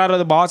 and they got out of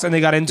the box and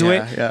they got into Yeah,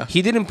 it, yeah.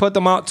 he didn't put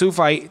them out to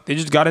fight. They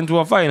just got into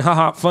a fight. And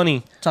haha,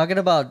 funny. Talking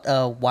about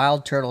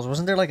wild turtles,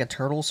 wasn't there like a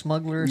turtle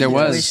smuggler? There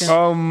was. situation?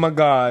 Oh my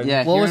god.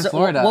 Yeah, What here was in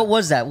Florida. What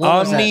was that? What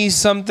was Omni that?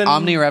 something.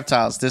 Omni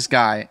Reptiles. This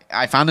guy,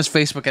 I found his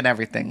Facebook and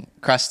everything.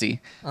 Krusty.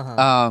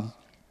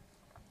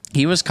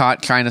 He was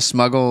caught trying to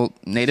smuggle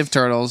native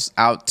turtles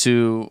out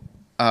to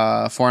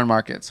foreign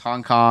markets,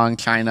 Hong Kong,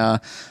 China,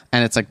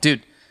 and it's like,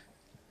 dude,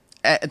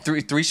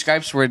 three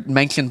stripes were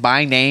mentioned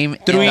by name. in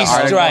 3 the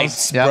articles.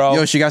 stripes, Yep. bro.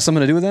 Yo, she got something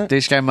to do with that?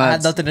 3 stripe I had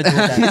muds. nothing to do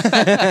with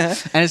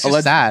that. And it's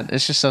just sad.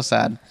 It's just so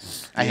sad.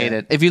 I hate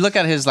it. If you look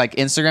at his like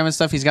Instagram and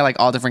stuff, he's got like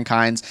all different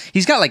kinds.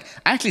 He's got like,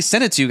 I actually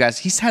sent it to you guys.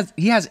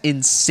 He has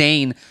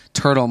insane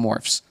turtle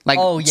morphs, like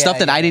Oh, yeah, stuff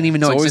that I yeah. didn't even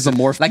know It's always existed.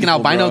 the morph like an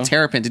people, albino bro.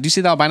 terrapin. Did you see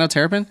the albino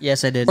terrapin?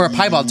 Yes, I did. Or a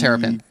piebald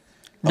terrapin.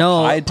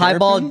 No, pied piebald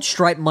terrapin?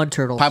 striped mud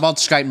turtle. Piebald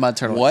striped mud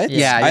turtle. What?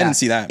 Yeah, I didn't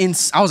see that.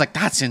 I was like,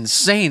 that's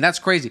insane. That's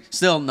crazy.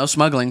 Still, no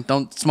smuggling.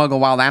 Don't smuggle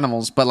wild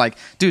animals. But like,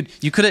 dude,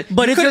 you could have.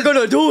 But if you're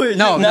gonna do it,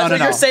 No, that's no, what no,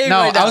 you're no. saying No,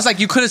 right now. I was like,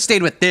 you could have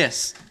stayed with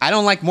this. I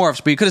don't like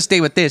morphs, but you could have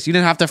stayed with this. You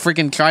didn't have to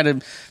freaking try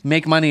to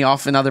make money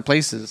off in other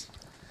places.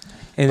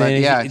 And But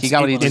then yeah, he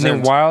got what he and then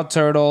deserved. wild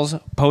turtles,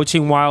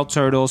 poaching wild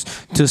turtles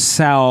to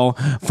sell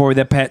for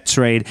the pet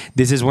trade.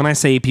 This is when I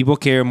say people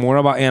care more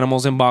about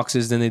animals in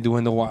boxes than they do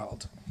in the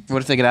wild.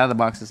 What if they get out of the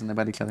boxes and they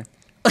bite each other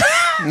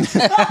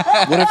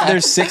What if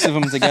there's 6 of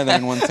them together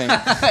in one thing?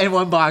 in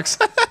one box?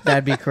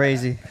 That'd be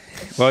crazy.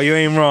 Well, you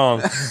ain't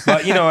wrong,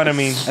 but you know what I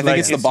mean. I think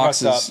it's the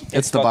boxes. fucked up.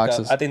 It's the fucked up.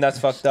 boxes. I think that's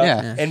fucked up.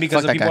 Yeah. And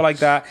because Fuck of that people guy. like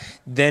that,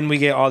 then we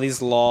get all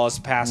these laws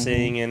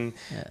passing and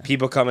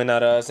people coming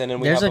at us, and then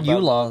we There's have a new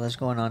law that's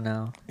going on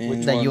now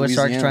In that USARK's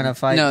Louisiana. trying to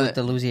fight No, with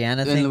the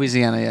Louisiana In thing.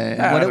 Louisiana,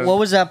 yeah. What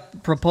was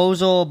that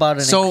proposal about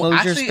an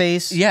enclosure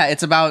space? Yeah,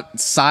 it's about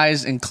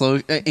size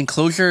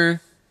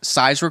enclosure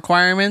size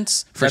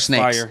requirements for That's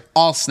snakes. fire.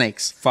 All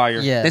snakes. Fire.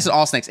 Yeah. This is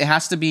all snakes. It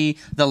has to be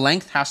the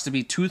length has to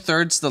be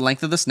 2/3 the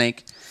length of the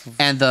snake,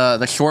 and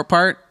the short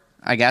part,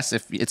 I guess,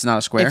 if it's not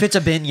a square. If it's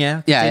a bin,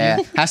 yeah. yeah,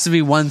 has to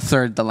be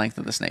 1/3 the length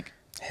of the snake.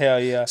 Hell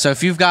yeah. So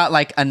if you've got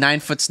like a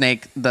 9-foot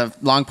snake, the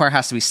long part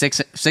has to be six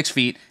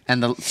feet,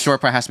 and the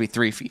short part has to be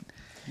 3 feet.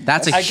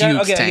 That's a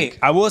huge tank.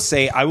 I will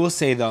say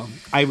though,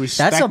 I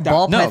respect That's a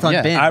ball that. python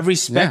yeah. bin. I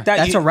respect that.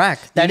 That's You- a rack.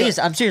 That you know- is.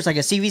 I'm serious. Like a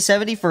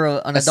CV70 for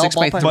an A adult 6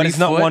 ball by python. but it's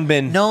not 3 one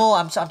bin. No,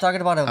 I'm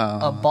talking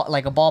about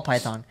like a ball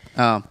python.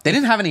 They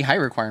didn't have any height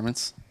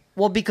requirements.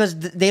 Well, because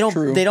they don't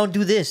True.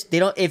 do this. They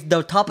don't. If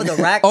the top of the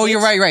rack. Oh,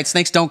 you're right.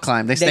 Snakes don't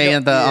climb. They stay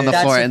on the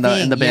That's floor in the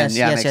thing. bin. Yes,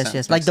 yeah, yes, makes yes, sense.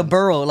 yes. Like Makes the sense.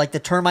 burrow, like the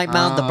termite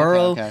mound, the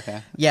burrow.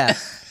 Okay. Yeah.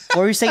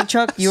 What were you saying,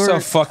 Chuck? You were so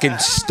fucking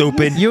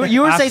stupid. You were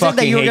I saying something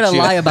that fucking you were hate gonna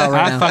lie about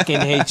right I now. fucking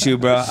hate you,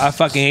 bro. I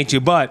fucking hate you.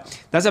 But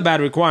that's a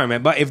bad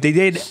requirement. But if they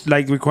did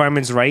like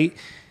requirements right,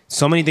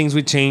 so many things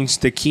would change.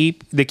 The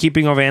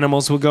keeping of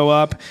animals would go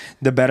up.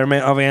 The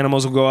betterment of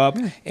animals will go up,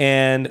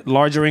 and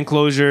larger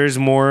enclosures,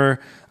 more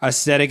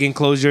aesthetic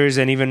enclosures,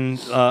 and even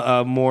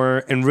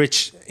more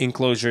enriched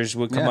enclosures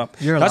would come Yeah. up.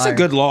 You're a That's a liar.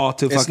 good law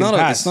to It's fucking not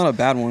pass. it's not a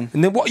bad one.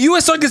 And then what?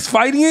 USARK is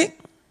fighting it.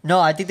 No,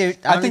 I think they.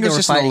 I don't think it they was were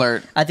just an fighting.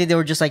 alert. I think they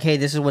were just like, "Hey,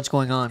 this is what's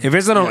going on." If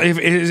it's an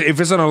if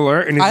it's an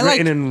alert and it's I like-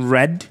 written in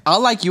red,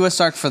 I'll like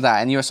USARK for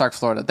that, and USARK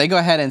Florida. They go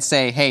ahead and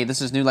say, "Hey,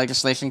 this is new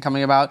legislation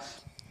coming about.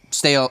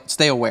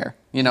 Stay aware."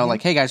 You know,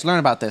 like, "Hey guys, learn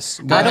about this."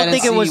 Go I ahead don't and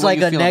think it see was what like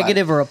you a feel about it.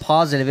 negative or a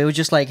positive. It was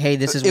just like, "Hey,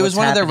 this is." It was what's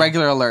one of their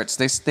happening. regular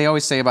alerts. They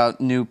always say about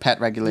new pet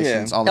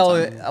regulations Yeah. all the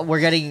Oh, time. we're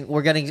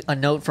getting a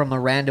note from a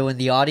rando in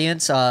the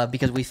audience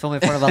because we film in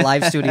front of a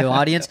live studio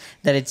audience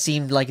that it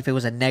seemed like if it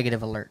was a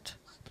negative alert.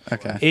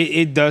 Okay.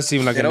 it does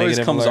seem like It a always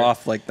negative comes alert.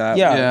 off like that.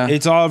 Yeah, Yeah.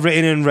 it's all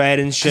written in red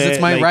and shit. Because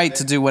it's my like- right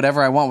to do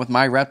whatever I want with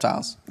my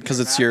reptiles. Because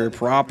it's your They don't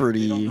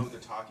property. know what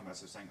they're talking about.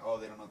 So saying, oh,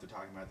 they don't know what they're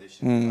talking about. They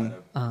should try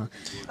to.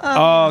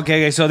 Oh,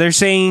 okay. So they're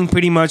saying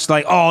pretty much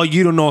like, oh,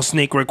 you don't know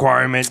snake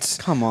requirements.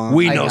 Come on.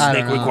 we I know don't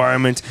snake know.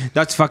 requirements.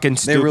 That's fucking They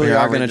stupid. really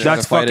are going to try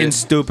That's to fight fucking it.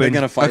 stupid. They're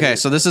going to fight Okay, it.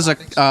 so this is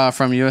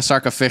from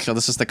USARK official.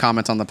 This is the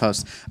comment on the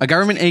post. A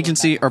government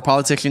agency or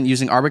politician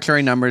using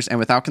arbitrary numbers and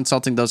without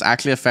consulting those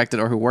actually affected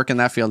or who work in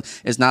that field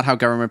is not how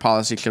government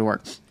policy should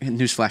work.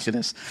 Newsflash, it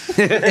is.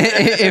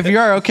 If you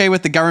are okay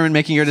with the government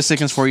making your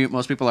decisions for you,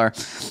 most people are,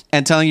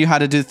 and telling you how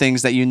to do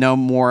things that you know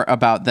more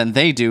about than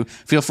they do,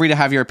 feel free to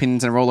have your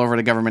opinions and roll over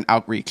to government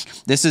outreach.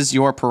 This is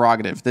your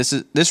prerogative.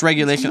 This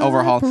regulation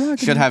overhaul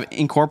should have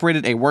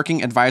incorporated a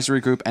working advisory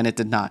group, and it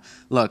did not.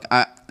 Look,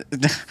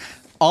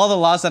 all the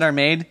laws that are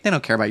made, they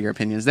don't care about your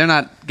opinions. They're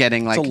not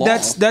getting like It's a law.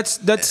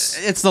 That's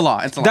it's the law.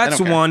 It's the law. They That's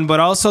don't care. one, but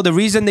also the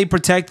reason they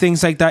protect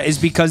things like that is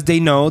because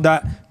they know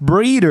that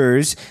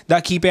breeders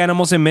that keep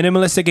animals in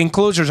minimalistic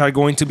enclosures are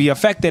going to be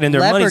affected and their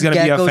Leopard money's going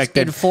to be geckos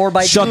affected. in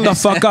 4x2s. Shut the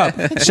fuck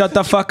up. Shut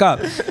the fuck up.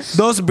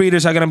 Those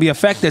breeders are going to be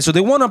affected. So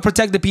they want to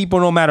protect the people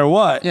no matter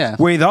what. Yeah.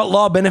 Where that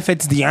law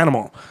benefits the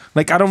animal.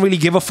 Like, I don't really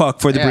give a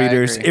fuck for the Yeah, I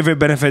breeders agree. if it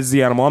benefits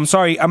the animal. I'm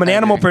sorry. I'm an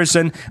animal agree.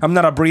 person. I'm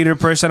not a breeder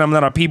person. I'm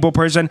not a people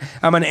person.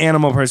 I'm an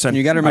animal person.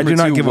 You gotta I remember, do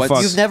not too, give a what's-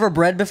 fuck. You've never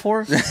bred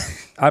before?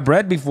 I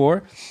bred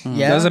before.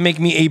 Yeah. Doesn't make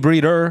me a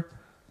breeder.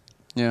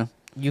 Yeah.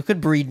 You could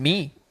breed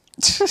me.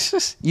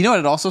 You know what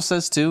it also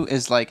says too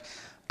is like,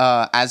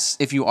 as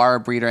if you are a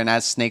breeder and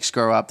as snakes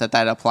grow up,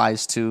 that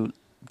applies to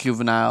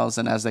juveniles,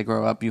 and as they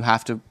grow up, you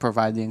have to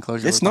provide the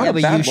enclosure. It's not Yeah, a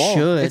but bad you law.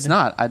 should. It's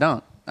not. I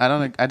don't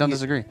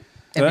disagree.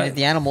 I mean, if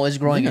the animal is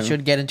growing, it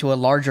should get into a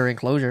larger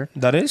enclosure.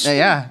 That is?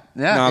 Yeah.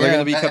 No, they're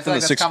gonna be I kept feel in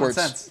the that's 6 common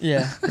sports. sense.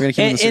 Yeah. We're going to keep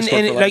them in the 6 And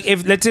sport for like, life.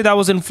 if let's say that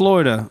was in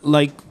Florida,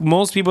 like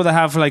most people that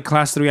have like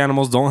class 3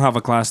 animals don't have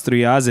a class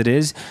 3 as it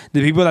is.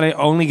 The people that are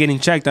only getting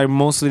checked are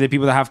mostly the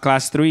people that have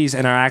class 3s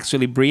and are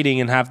actually breeding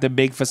and have the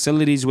big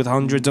facilities with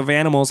hundreds of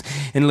animals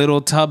in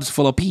little tubs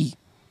full of pee.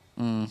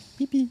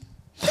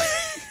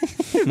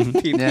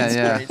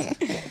 Yeah.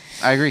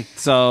 I agree.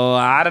 So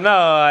I don't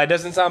know. It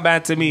doesn't sound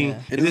bad to me.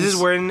 This is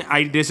when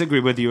I disagree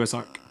with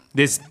USARK.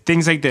 This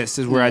things like this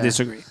is where I Yeah.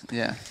 disagree.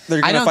 Yeah. They're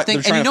I gonna don't fight-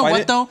 think, they're and you trying know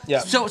to fight what though?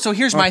 Yeah. So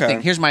here's my Okay.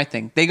 thing. Here's my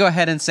thing. They go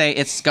ahead and say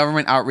it's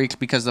government outreach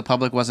because the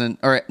public wasn't,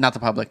 or not the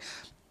public,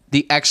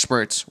 the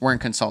experts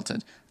weren't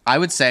consulted. I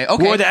would say,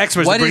 okay. Who are the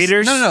experts? what The is-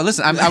 breeders? No.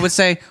 Listen, I would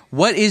say,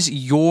 what is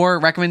your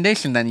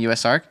recommendation then,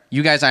 USARK?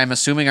 You guys, I'm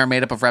assuming, are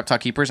made up of reptile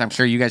keepers. I'm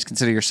sure you guys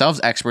consider yourselves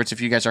experts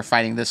if you guys are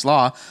fighting this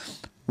law.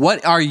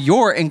 What are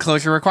your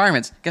enclosure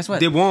requirements? Guess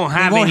what? They won't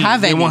have any.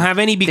 They won't have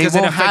any because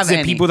it affects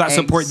the people that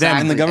support them.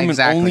 And the government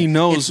only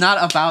knows It's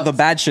not about the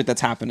bad shit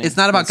that's happening. It's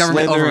not about Like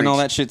government Slither and all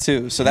overreach. that shit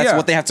too. So that's Yeah.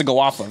 what they have to go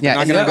off of. Yeah,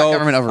 They're it's not not gonna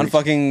government go on overreach.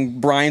 fucking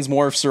Brian's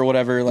Morphs or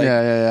whatever. Like,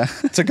 yeah.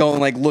 to go and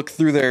like look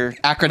through their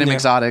Acronym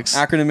exotics.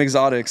 acronym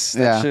exotics.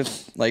 That Yeah.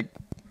 shit. Like,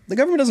 the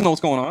government doesn't know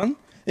what's going on.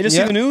 They just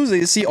Yeah. see the news.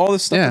 They see all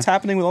this stuff Yeah. that's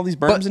happening with all these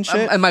berms and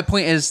shit. And my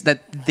point is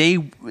that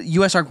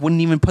USARK wouldn't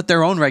even put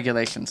their own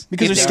regulations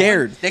Because If they're they-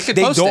 scared. They could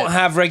They post don't it.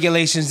 have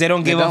regulations. They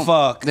don't give a don't.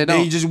 fuck. They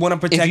don't. just want to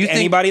If protect you think-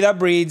 anybody that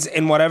breeds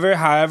and whatever,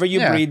 however you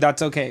Yeah. breed,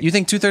 that's okay. You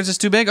think 2/3 is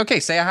too big? Okay,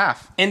 say a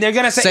half. and they're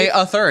gonna Say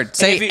a third. and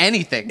Say if you-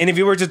 anything. And if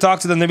you were to talk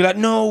to them, they'd be like,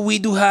 "No, we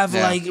do have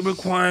Yeah. like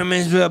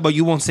requirements," but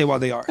you won't say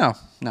what they are.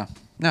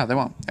 No, they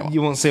won't. They won't.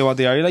 You won't say what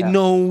they are. You're like, Yeah.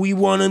 "No, we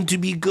want them to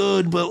be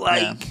good, but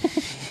like."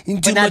 Too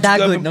not much that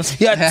good, government-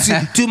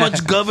 Yeah, too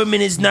much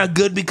government is not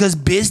good because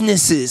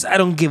businesses. I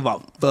don't give a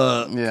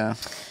fuck. Yeah.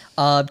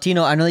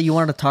 Tino, I know that you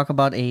wanted to talk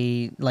about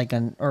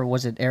or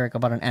was it Eric,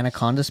 about an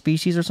anaconda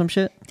species or some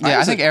shit? Yeah, I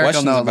just think had Eric will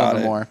questions know a little about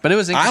bit it. more. But it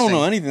was I interesting. don't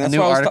know anything. A That's new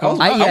why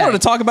article. I wanted to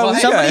talk about Well, it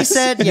with Somebody you guys.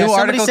 said, New somebody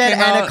article said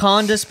came out.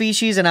 anaconda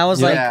species, and I was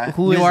Yeah. like,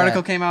 who is New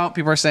article that? came out.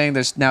 People are saying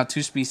there's now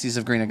 2 species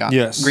of green anaconda.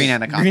 Yes. Green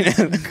anaconda.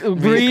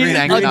 Green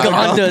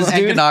anacondas,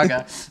 dude.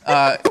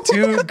 Anaconda.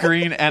 2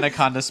 green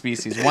anaconda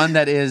species. One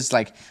that is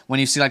like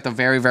when you see like the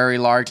very, very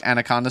large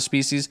anaconda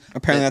species.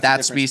 Apparently that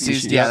that's a different species.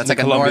 species. Yeah, Yeah, that's in like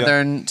a Colombia.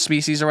 northern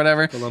species or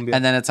whatever. Colombia.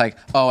 And then it's like,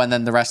 oh, and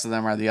then the rest of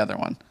them are the other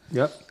one.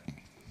 Yep.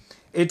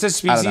 It's a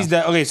know. species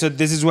that okay. So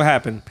this is what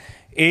happened.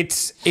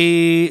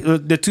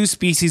 The 2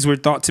 species were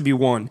thought to be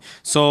one.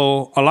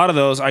 So a lot of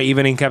those are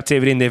even in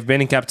captivity, and they've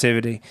been in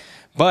captivity.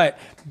 But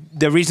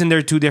the reason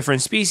they're 2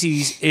 different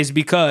species is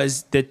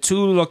because the 2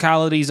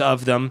 localities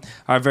of them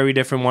are very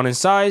different. One in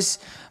size,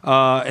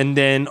 and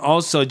then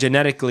also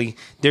genetically,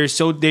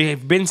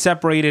 they've been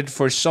separated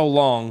for so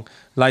long.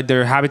 Like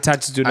their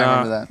habitats do I not.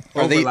 remember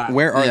that. overlap.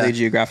 Where are Yeah. they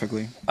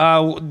geographically?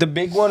 The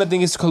big one I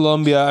think is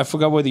Colombia. I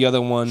forgot where the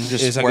other one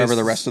Just is. I wherever guess.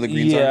 the rest of the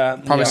greens are? Yeah,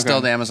 Probably yeah. still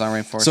the Amazon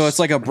rainforest. So it's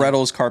like a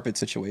Brettles carpet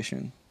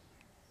situation.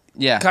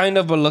 yeah. Kind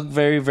of, but look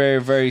very,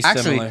 very, very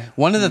Actually, similar.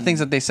 one of the things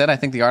that they said, I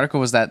think the article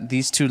was that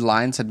these 2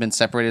 lines had been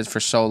separated for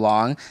so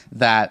long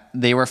that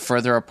they were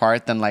further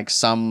apart than like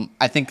some.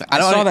 I think I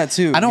saw that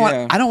too, I don't yeah.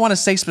 want. I don't want to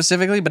say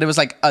specifically, but it was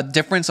like a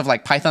difference of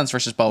like pythons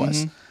versus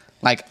boas,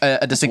 like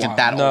a distinction Wow.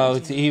 that No,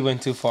 old. he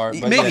went too far.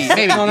 But Maybe, yes.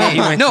 maybe, No, yeah, he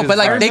went no, too but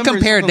like far. they remember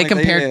compared something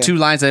like that, yeah. 2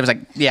 lines, and it was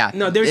like, yeah,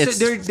 No, they're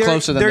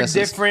closer than they're this.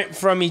 is. different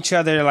from each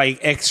other,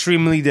 like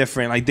extremely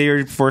different. Like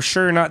they're for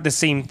sure not the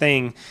same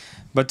thing.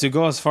 But to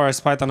go as far as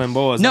python and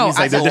boas, No, that means,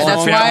 like, they're that's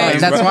different why.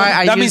 families, That's bro. why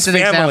I That used means an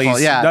example.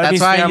 families. Yeah, That that's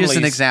means why I used an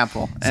families.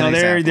 example.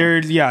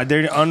 So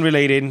they're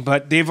unrelated,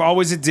 but they've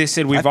always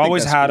existed. We've think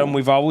always that's had cool. them.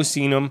 We've always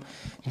seen them.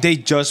 They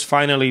just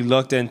finally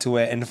looked into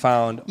it and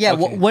found. Yeah,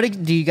 okay. what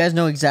do you guys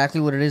know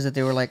exactly what it is that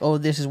they were like, oh,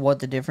 this is what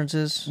the difference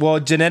is? Well,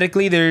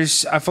 genetically,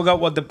 I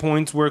forgot what the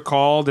points were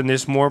called, and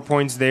there's more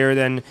points there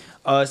than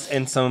us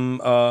and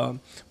some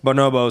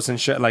bonobos and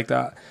shit like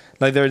that.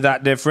 Like they're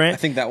that different. I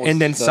think that was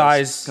and then the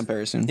size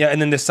comparison. Yeah, and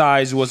then the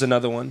size was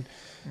another one.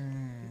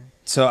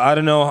 So I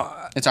don't know.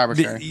 It's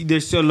arbitrary. They're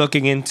still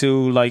looking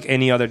into like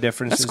any other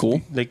differences. That's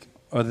cool. Like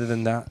other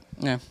than that.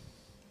 Yeah.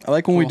 I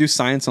like when we Cool. do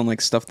science on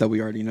like stuff that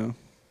we already know.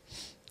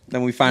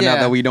 Then we find out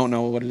Yeah. that we don't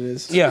know what it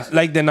is. Yeah,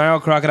 like the Nile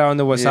crocodile and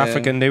the West Yeah.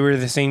 African, they were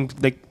the same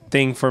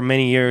thing for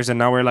many years, and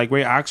now we're like,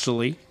 wait,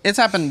 actually, It's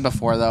happened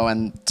before though,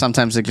 and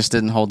sometimes it just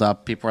didn't hold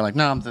up. People were like,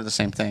 "No, they're the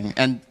same thing,"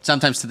 and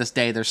sometimes to this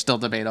day, there's still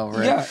debate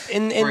over Yeah, it.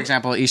 and- For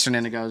example, Eastern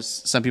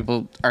indigos. Some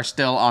people are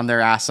still on their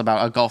ass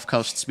about a Gulf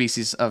Coast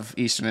species of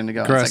Eastern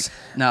indigo. Gross. It's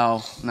like,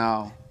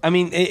 no. I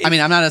mean,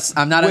 I'm not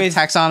a With-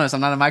 taxonomist.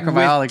 I'm not a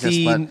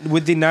microbiologist, but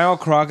with the Nile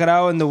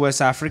crocodile and the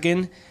West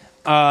African,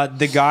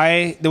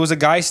 there was a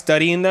guy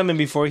studying them, and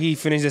before he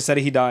finished the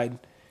study, he died.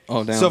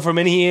 Oh damn. So for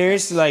many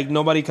years, like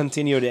nobody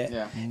continued it,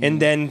 Yeah.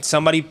 and then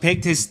somebody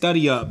picked his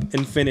study up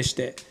and finished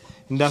it,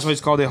 and that's why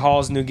it's called the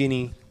Hall's New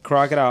Guinea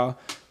crocodile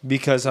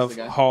because of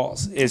guy?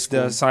 Hall's. It's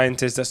the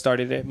scientist that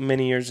started it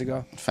many years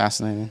ago.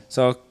 fascinating.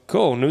 So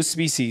cool, new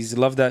species.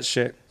 Love that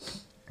shit.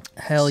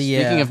 Hell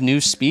yeah. Speaking of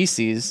new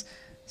species,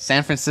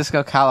 San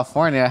Francisco,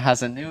 California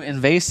has a new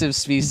invasive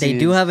species. They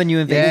do have a new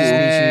invasive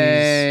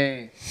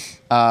species.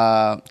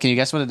 Yay. Can you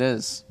guess what it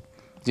is?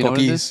 Do you know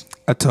what it is?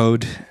 A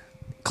toad,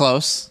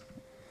 Close.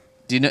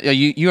 Do you know?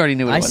 You already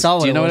knew what it I was. saw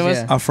what Do you it know was, what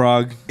it was? yeah. a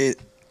frog. I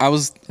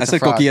It's said a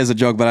frog. cookie as a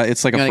joke, but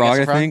it's like You a wanna frog, guess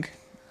a I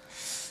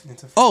frog?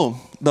 think. Oh,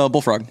 the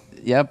bullfrog.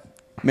 Yep.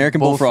 American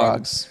bullfrog.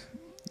 Bullfrogs.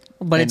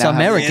 But They it's now have-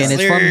 American. Yes,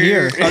 It's from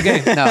here.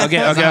 Okay. No, Okay.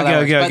 that's not how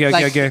that Okay. works. Okay.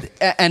 But, Okay.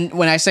 Okay. And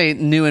when I say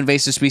new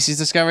invasive species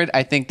discovered,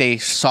 I think they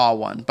saw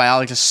one.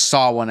 Biologists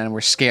saw one and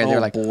were scared. They Oh,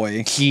 were like,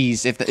 boy.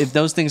 "Geez, if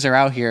those things are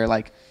out here,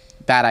 like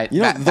bad."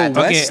 You know, the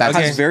West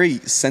okay. has very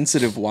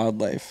sensitive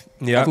wildlife.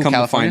 Yeah. I've come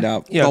California? to find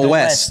out. Yeah, the the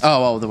West.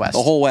 Oh, the West.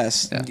 The whole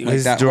West.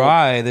 It's that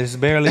dry. There's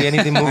barely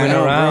anything moving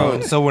know, around.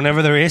 bro. So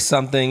whenever there is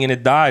something and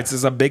it dies,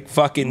 it's a big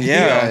fucking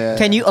Yeah. deal.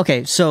 Can you?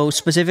 Okay, so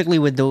specifically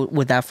with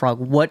that frog,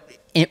 what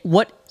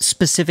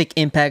specific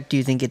impact do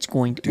you think it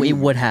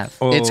would have?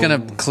 Oh. It's gonna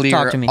Talk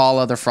clear to me. all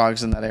other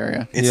frogs in that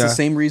area. It's Yeah. the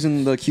same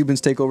reason the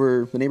Cubans take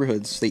over the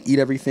neighborhoods. They eat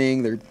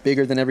everything. They're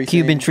bigger than everything.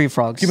 Cuban tree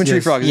frogs. Cuban tree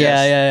Yes. frogs. Yeah,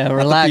 yes. yeah, yeah. Not the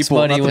Relax, people,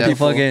 buddy, not the with the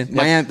people.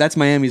 fucking- That's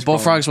Miami's problem.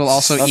 Bullfrogs will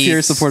also Up eat. here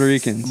it's the Puerto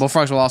Ricans.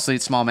 Bullfrogs will also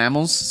eat small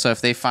mammals. So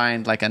if they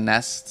find like a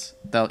nest,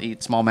 they'll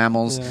eat small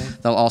mammals. Yeah.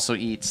 They'll also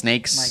eat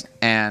snakes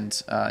and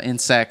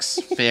insects,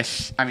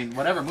 fish. I mean,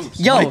 whatever moves.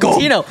 Yo, Michael.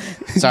 Tino.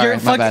 Sorry, you're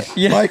my bad.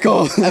 Yeah.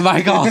 Michael.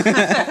 Michael.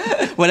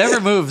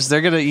 Whatever moves,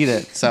 they're gonna eat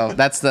it. So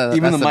that's the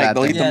Even that's the mic. bad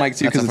They'll thing. eat the mic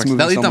too That's because it's unfortunate. moving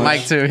They'll eat so the much.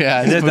 mic too.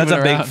 Yeah, it's That's a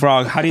moving big around.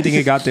 frog. How do you think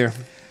it got there?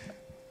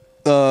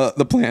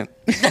 The plant.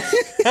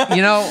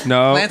 You know,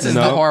 No, plants is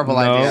no, the horrible no,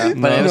 idea,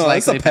 but no. it was No,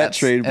 that's likely a pet pets.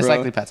 trade, It's bro.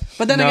 likely pets.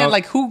 But then No. again,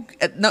 like who?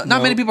 Not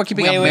many people are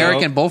keeping Wait,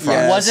 American bullfrogs.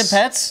 Yeah. Was it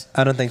pets?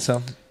 I don't think so.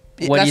 What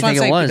do you I'm think it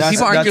saying. was?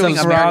 People aren't That's doing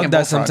a American frog that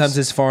bullfrogs. sometimes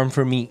is farmed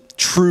for meat.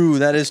 True.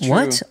 That is true.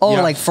 What? Oh,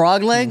 Yeah. like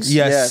frog legs?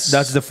 Yes, Yes.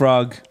 that's the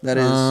frog. That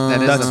is.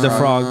 That is That's the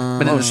frog.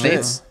 But in Oh, the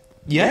shit. states,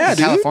 Yes.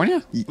 dude.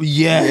 California.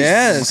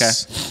 Yes.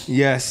 Yes.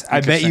 Yes. I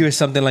bet Interesting. you it's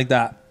something like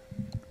that.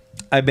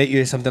 I bet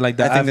you it's something like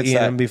that. I think I've it's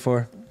eaten that. them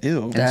before.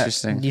 Ew. That-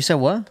 Interesting. You said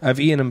what? I've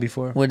eaten them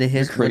before. What did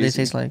You're what did it crazy.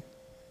 taste like?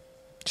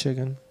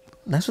 Chicken.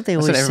 That's what they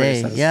That's always what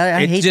everybody say. says. Yeah,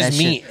 I It's hate just that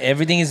meat. shit.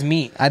 Everything is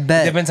meat. I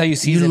bet. It depends how you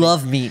season You it.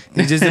 love meat.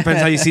 It just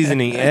depends how you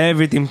seasoning.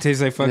 Everything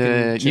tastes like fucking.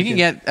 You chicken.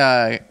 can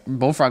get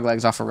bullfrog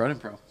legs off of Rodent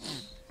Pro.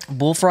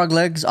 Bullfrog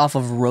legs off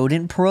of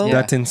Rodent Pro? Yeah.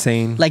 That's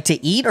insane. Like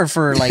to eat or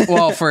for like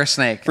Well, for a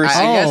snake. For I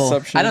snake guess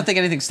consumption. I don't think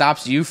anything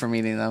stops you from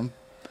eating them,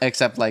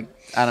 except like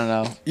I don't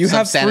know. You some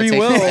have free sanitation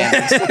will.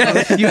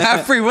 standards. You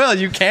have free will.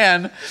 You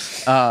can.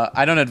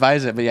 I don't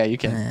advise it, but yeah, you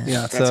can.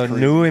 yeah. So crazy.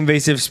 new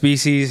invasive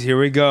species. Here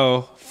we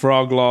go.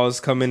 Frog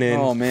laws coming in.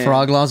 Oh man.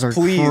 frog laws are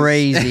Please.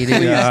 crazy, dude.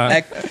 Please.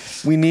 Yeah.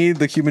 We need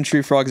the Cuban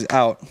tree frogs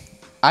out.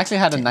 I actually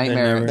had a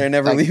nightmare. They're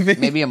never leaving.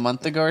 Maybe a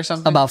month ago or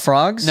something. About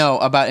frogs? No,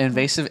 about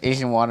invasive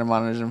Asian water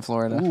monitors in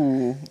Florida.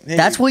 Ooh. Hey,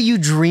 That's what you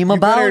dream you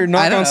about? better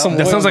knock I don't on know. some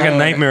That wood, sounds like a bro.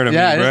 nightmare to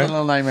Yeah, me, it is a bro.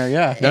 little nightmare.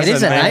 Yeah, That's It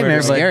is a nightmare,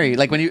 it's but scary.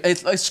 Like when you,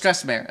 it's a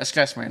stress mare, a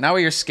stress mare. Now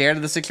where you're scared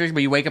of the situation,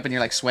 but you wake up and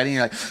you're like sweating.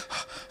 You're like,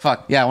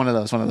 fuck, yeah, one of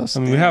those. I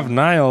mean, we have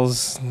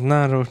Niles.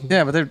 Not a,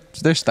 Yeah, but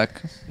they're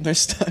stuck. They're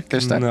stuck.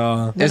 They're stuck.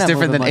 no. They're It's not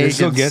different than moving Let's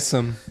go Asians. get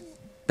some.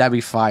 That'd be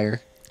fire.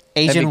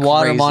 Asian be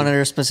water crazy.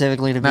 monitor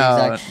specifically to be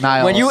No, exact.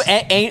 Niles.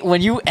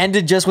 When you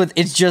ended just with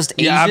it's just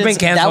Asians, Yeah, I've been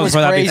canceled that was for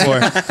that crazy.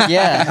 before.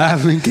 Yeah.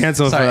 I've been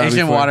canceled for Sorry, that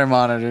Asian before. water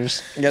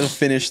monitors. You gotta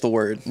finish the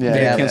word. Yeah,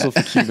 Get yeah. canceled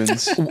for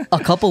Cubans. A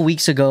couple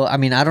weeks ago, I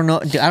mean, I don't know.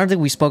 I don't think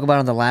we spoke about it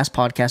on the last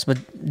podcast, but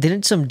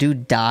didn't some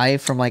dude die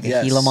from like a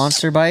Yes. Gila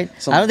monster bite?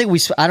 Some- I don't think we.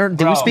 I don't.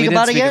 Did Bro, we speak we didn't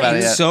about it speak yet? about it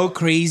It's yet. so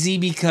crazy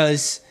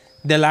because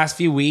the last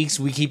few weeks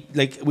we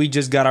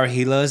just got our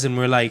Gilas and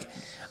we're like,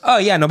 oh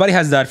yeah, nobody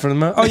has that from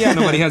them. Oh yeah,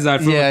 nobody has that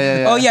from them.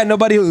 Yeah. Oh yeah,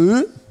 nobody.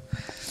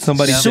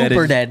 Somebody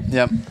Super dead. dead.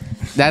 Yep.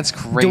 That's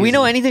crazy. Do we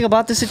know anything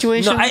about the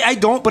situation? No, I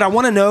don't, but I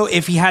want to know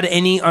if he had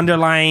any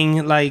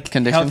underlying like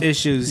Condition? health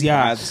issues.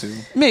 Yeah, Had to.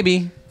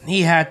 Maybe.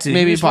 he had to.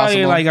 Maybe he was probably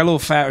possible. like a little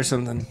fat or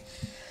something.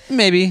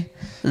 Maybe.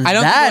 I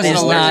don't That think it was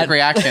is an allergic not-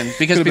 reaction because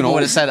Could've been people would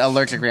old. have said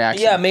allergic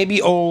reaction. Yeah,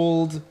 maybe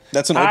old.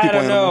 That's an old I people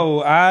don't animal.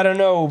 know. I don't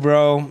know,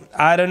 bro.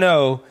 I don't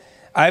know.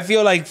 I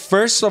feel like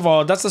first of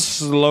all, that's a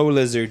slow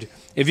lizard.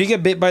 If you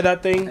get bit by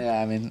that thing,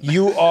 Yeah, I mean,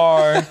 you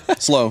are.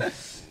 Slow.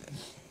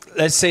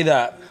 Let's say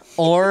that.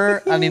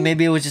 Or I mean,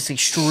 maybe it was just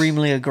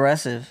extremely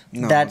aggressive.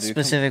 No, that dude,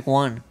 specific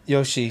one.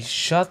 Yoshii,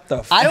 shut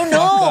the fuck I don't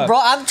know, up. bro.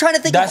 I'm trying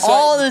to think of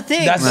all the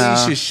things. That's why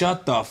Nah. you should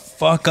shut the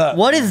fuck up.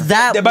 What is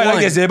that They bite one?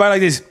 like this. They bite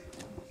like this.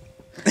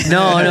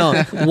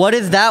 No. What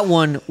if that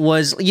one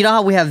was? You know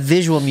how we have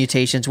visual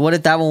mutations. What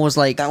if that one was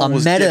like That one a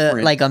was meta,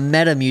 different. like a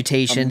meta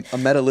mutation, A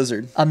meta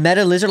lizard. a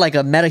meta lizard, like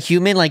a meta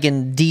human, like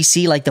in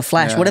DC, like the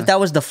Flash. Yeah. What if that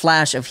was the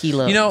Flash of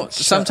Gila? you know,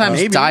 sometimes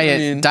Maybe, diet I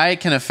mean- diet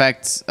can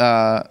affect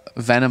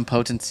venom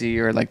potency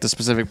or like the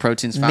specific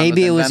proteins found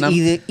maybe it within was venom.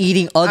 either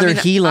eating other I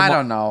mean, Gila. I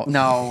don't know.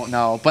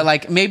 No. But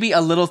like maybe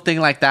a little thing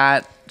like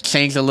that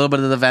changed a little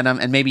bit of the venom,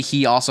 and maybe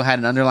he also had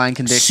an underlying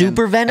condition.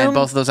 Super venom? And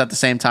both of those at the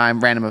same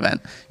time, random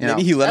event. You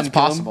Maybe know, he let that's him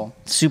kill him. possible.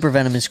 Super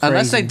venom is crazy.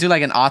 Unless they do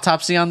like an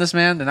autopsy on this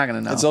man, they're not gonna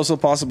know. It's also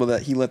possible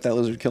that he let that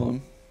lizard kill him.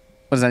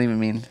 What does that even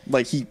mean?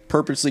 Like he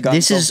purposely got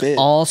This himself is bit.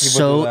 all People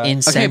so do that. Okay,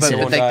 insensitive.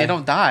 but they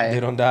don't die. They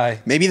don't die.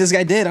 Maybe this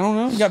guy did. I don't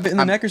know. He got bit in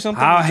the neck or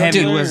something. How He got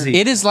heavy bit. was he?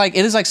 It is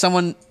like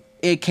someone.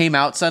 It came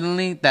out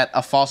suddenly that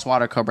a false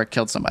water cobra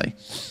killed somebody.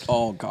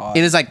 Oh god.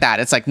 It is like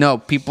that. It's like no,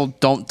 people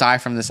don't die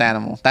from this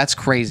animal. That's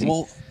crazy.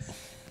 Well,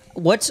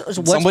 What's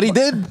somebody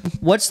did.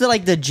 What's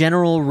the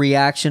general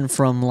reaction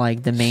from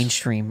like the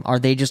mainstream? Are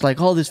they just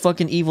like, oh, this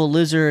fucking evil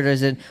lizard?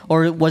 Is it,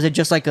 or was it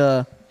just like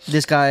a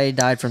this guy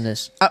died from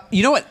this.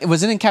 You know what?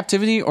 Was it in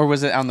captivity or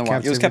was it on the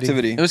wild? It was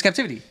captivity. It was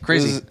captivity.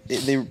 Crazy.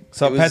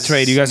 Pet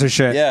trade. You guys are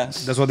shit. Yeah.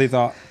 That's what they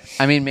thought.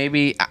 I mean,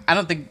 maybe I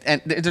don't think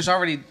and there's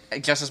already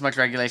just as much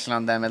regulation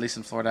on them, at least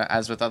in Florida,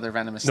 as with other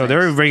venomous. No,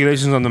 there are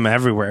regulations on them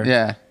everywhere.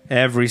 Yeah.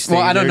 Every state.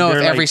 Well, I don't know if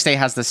they're every like- state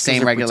has the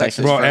same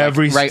regulations. Bro, for,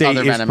 every like, state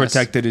other is venomous.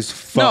 protected as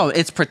fuck. No,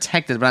 it's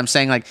protected, but I'm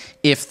saying like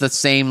if the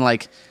same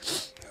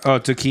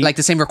to keep. like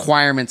the same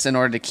requirements in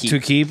order to keep. To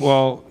keep,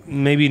 well,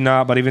 maybe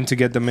not, but even to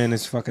get them in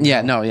is fucking. Yeah,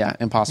 hell. no, yeah,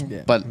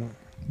 impossible. But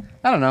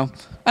I don't know.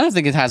 I don't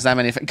think it has that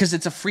many because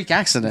it's a freak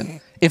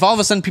accident. If all of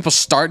a sudden people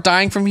start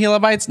dying from Gila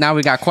bites, now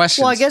we got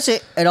questions. Well, I guess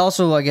it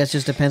also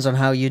just depends on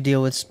how you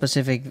deal with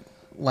specific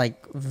like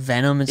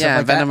venom and stuff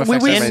like venom that.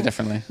 affects everybody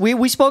differently.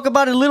 We spoke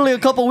about it literally a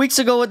couple weeks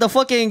ago with the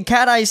fucking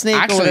cat eye snake or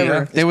Actually,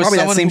 whatever. there was probably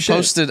that someone same who shit.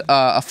 posted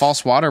a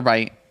false water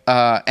bite.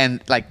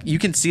 And like you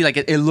can see, like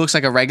it looks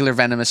like a regular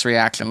venomous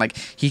reaction. Like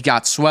he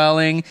got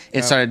swelling,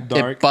 it dark.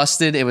 it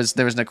busted. There was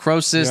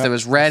necrosis, Yeah, there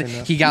was red. I've seen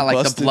that. He got like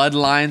busted. the blood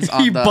lines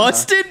on He the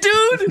busted,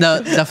 dude.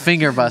 the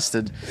finger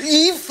busted.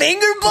 He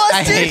finger busted,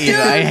 I hate you. dude.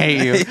 I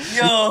hate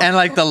you. Yo. And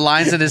like the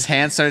lines in his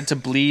hand started to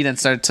bleed and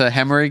started to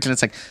hemorrhage, and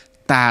it's like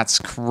that's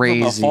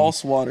crazy. A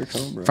false water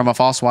cobra. From a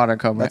false water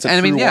cobra. That's a And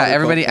I mean, true yeah, water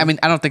everybody. cobra. I mean,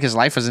 I don't think his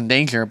life was in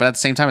danger, but at the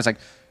same time, it's like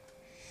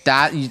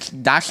that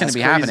shouldn't That's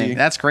be happening. crazy.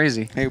 That's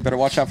crazy. Hey, better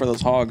watch out for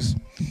those hogs.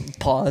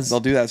 Pause.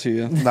 They'll do that to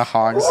you. The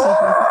hogs.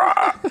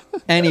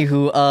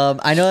 Anywho,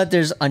 I know that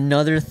there's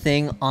another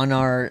thing on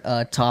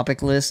our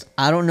topic list.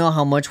 I don't know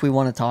how much we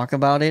want to talk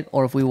about it,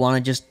 or if we want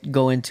to just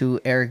go into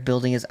Eric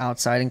building his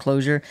outside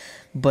enclosure.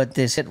 But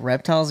this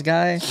reptiles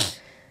guy,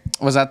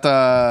 Was that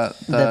the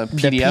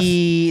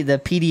PDF? the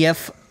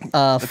PDF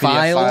file,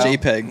 file.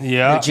 JPEG.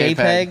 Yeah. The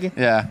JPEG.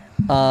 Yeah.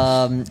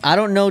 I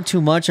don't know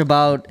too much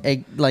about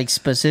like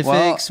specifics.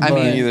 Well, I but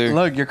mean, either.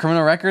 look, your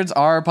criminal records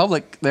are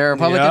public. They're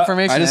public Yeah.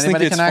 information. I just think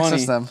Anybody it's can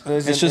access funny.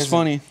 them. It's just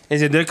funny.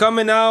 They're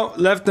coming out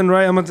left and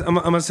right. I'm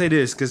gonna say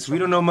this because we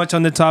don't know much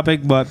on the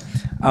topic, but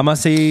I'm gonna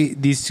say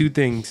these two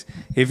things.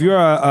 If you're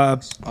a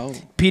Oh.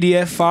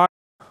 PDF file,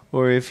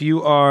 or if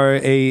you are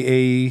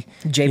a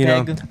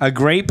JPEG. a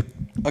grape,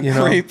 A you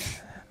know, grape.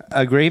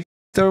 a grape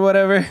or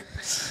whatever,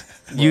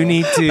 you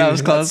need to. That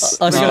was close.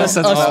 Us- No, us-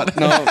 that's us- not-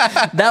 No.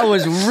 that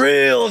was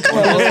real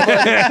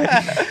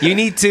close. You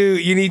need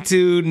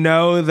to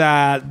know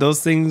that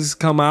those things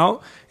come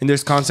out and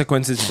there's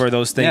consequences for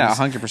those things. Yeah,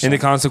 100%. And the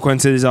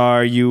consequences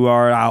are you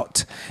are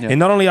out. Yeah. And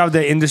not only out of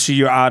the industry,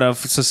 you're out of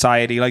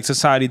society. Like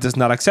society does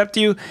not accept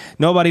you.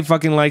 Nobody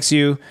fucking likes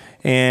you.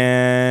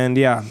 And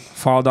yeah,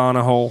 fall down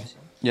a hole.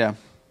 Yeah.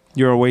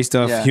 You're a waste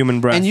of Yeah. human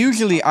breath. And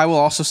usually, I will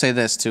also say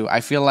this too.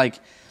 I feel like,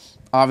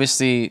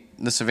 obviously,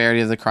 the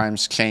severity of the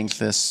crimes changed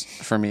this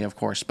for me, of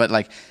course. But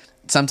like,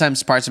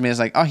 sometimes parts of me is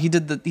like, oh, he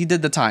did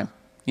the time.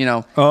 You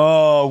know,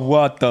 oh,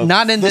 what the?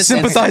 not in this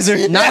sympathizer.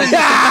 instance. Not in this.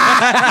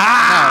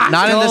 No,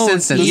 not in this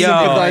instance. Yo.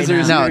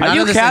 Sympathizers. No, Are not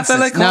you in this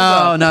Catholic? instance.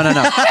 No.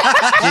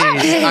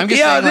 Jeez. I'm just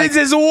Yo, saying, like,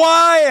 this is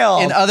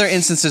wild. in other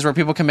instances where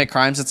people commit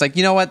crimes, it's like,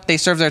 you know what? They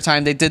served their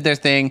time. They did their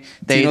thing.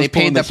 They Tino's paid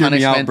pulling the the hear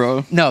me out, punishment.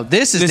 bro. No,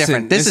 this is Listen,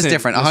 different. This is listen,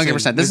 different.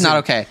 100%. This is not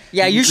okay.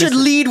 Yeah, you should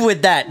lead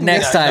with that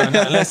next time.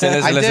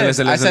 Listen, I did.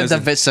 I said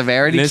the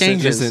severity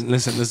changes.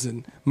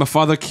 Listen. My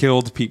father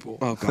killed people.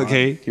 Oh, God.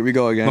 Okay? Here we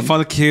go again. My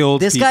father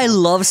killed This people. guy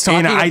loves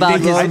talking And about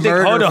his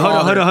murder. Hold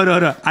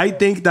father. on. I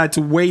think that's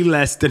way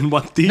less than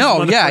what these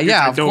No, yeah, motherfuckers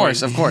yeah, are of doing.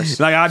 course.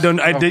 Like,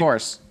 Of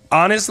course.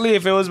 Honestly,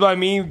 if it was by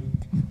me,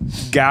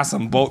 gas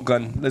them, bolt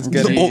gun. Let's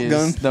get The it. bolt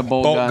gun. The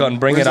bolt Bolt gun,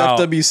 bring Where's it out.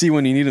 FWC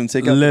when you need them?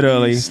 Take out the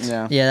Literally. beast.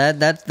 Yeah. Yeah,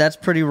 that's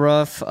pretty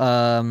rough.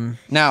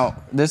 Now,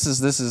 this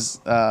is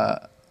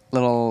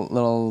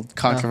little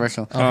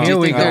controversial. Oh, Do here you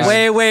we think go. there's-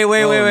 Wait.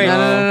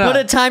 No. Put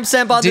a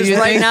timestamp on Do this you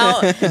right think- now.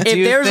 If do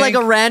you there's like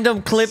think- a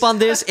random clip on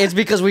this, it's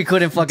because we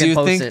couldn't Do fucking you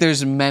post think it.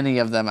 there's many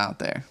of them out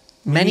there?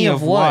 Many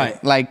of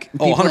what? Like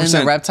Oh, people in the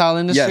 100%. reptile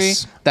industry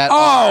Yes. that Oh,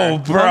 are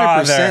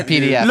brother.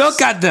 PDFs.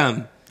 Look at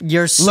them.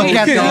 You're so Look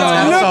at dumb. them.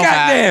 That's Look so at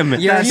bad. them.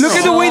 You're Look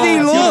at the way they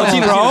so look,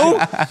 dumb.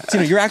 bro.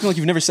 Tino, you're acting like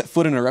you've never set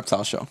foot in a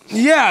reptile show.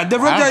 Yeah, the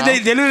reptile, know. they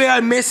literally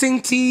have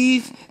missing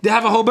teeth. They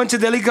have a whole bunch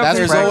of delicacies. That's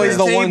There's prejudice.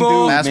 always the one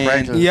table. dude, That's man.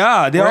 prejudice.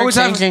 Yeah, they We're always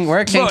changing- have. we're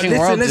a changing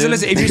world, listen.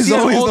 dude. If you There's see an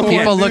always old the man,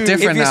 People look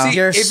different now.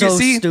 You're so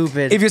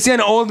stupid. If you see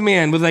an old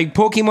man with like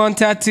Pokemon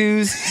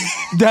tattoos,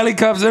 deli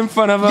cups in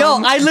front of him.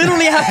 Yo, I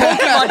literally have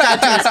Pokemon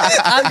tattoos.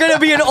 I'm gonna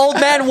be an old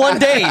man one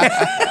day.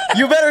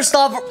 You better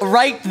stop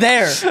right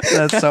there.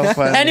 That's so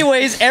funny.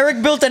 Anyways,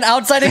 Eric built an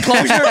outside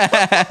enclosure.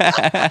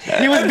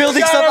 He was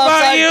building stuff about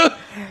outside. you.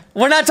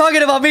 We're not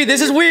talking about me.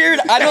 This is weird.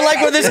 I don't like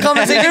where this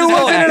conversation It is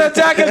wasn't an going.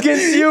 attack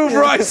against you,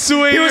 bro. I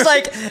swear. He was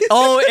like,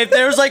 "Oh, if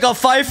there's like a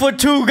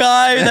 5'2"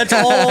 guy that's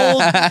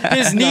old,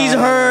 his knees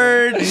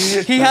hurt.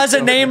 He has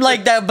a name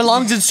like that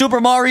belongs in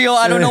Super Mario.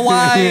 I don't know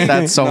why."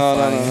 That's so No,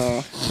 funny.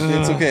 no.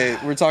 It's okay.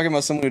 We're talking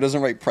about someone who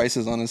doesn't write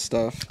prices on his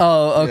stuff.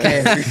 Oh,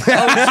 okay. Oh,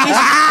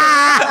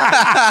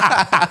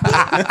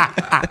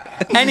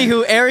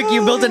 Anywho, Eric,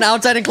 you built an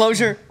outside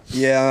enclosure.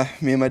 Yeah,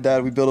 me and my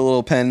dad, we built a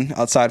little pen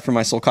outside for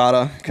my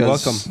sulcata.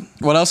 Welcome.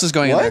 What else is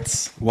going on?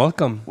 What?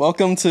 Welcome.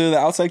 Welcome to the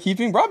outside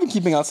keeping. Bro, I've been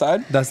keeping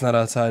outside. That's not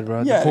outside,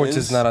 bro. Yeah, the porch it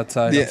is is. not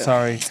outside. Yeah. I'm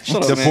sorry.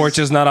 Shut up, The man. porch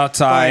is not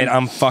outside. Fine.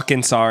 I'm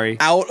fucking sorry.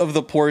 Out of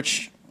the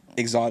porch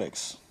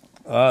exotics.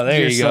 Oh, there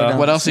You're you so go. dumb.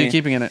 What else are you See.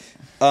 keeping in it?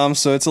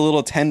 So it's a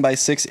little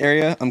 10x6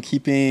 area. I'm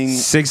keeping.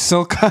 6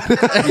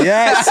 sulcata.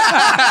 Yes.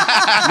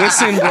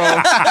 Listen, bro.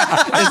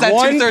 Is that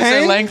 2/3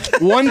 their length?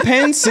 One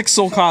pen, 6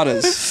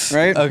 sulcatas.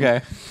 Right.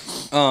 Okay.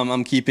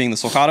 I'm keeping the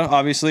sulcata,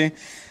 obviously.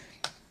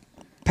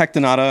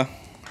 Pectinata,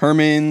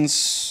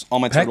 Hermans, all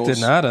my turtles.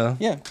 Pectinata?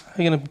 Yeah.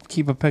 How you going to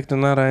keep a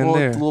pectinata in Little,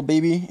 there? little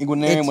baby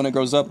iguanarian, It's- when it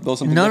grows up, build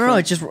something No,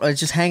 different. it's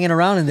just hanging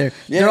around in there.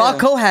 Yeah. They're all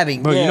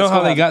cohabing. Bro, Yeah, you know it's how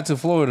what they got to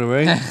Florida,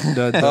 right?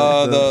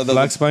 The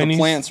black the spinies?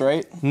 plants,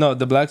 right? No,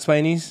 the black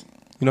spinies.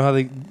 You know how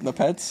they... The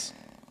pets.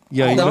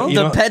 Yeah, you The, know, you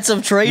the know, pets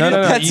of trade. no,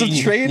 no, no, pets you- of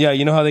you- trade? Yeah,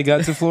 you know how they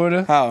got to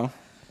Florida? How?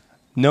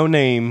 No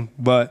name,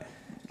 but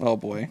Oh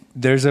boy.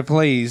 there's a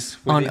place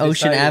where On they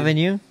Ocean decided-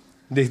 Avenue.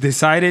 They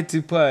decided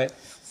to put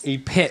a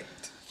pit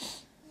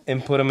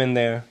and put them in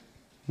there,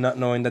 not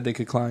knowing that they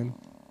could climb.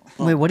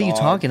 Wait, what are you God.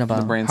 talking about?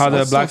 The brain How the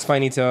cells. black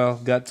spiny tail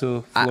got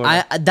to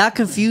Florida. I that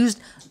confused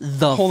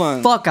the Hold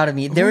on. fuck out of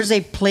me. There is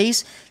a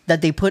place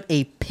that they put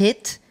a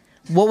pit.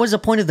 What was the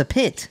point of the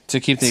pit? To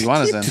keep the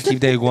iguanas in. Keep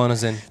the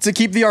iguanas in. To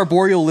keep the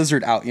arboreal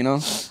lizard out, you know?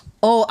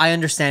 Oh, I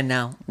understand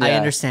now. I Yeah.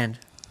 understand.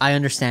 I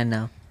understand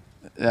now.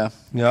 Yeah.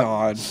 Yep.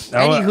 God.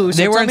 Anywho, so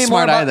They tell weren't me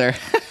smart more about, either.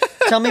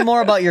 Tell me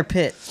more about your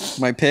pit.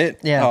 My pit?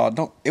 Yeah. Oh,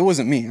 don't. It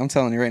wasn't me. I'm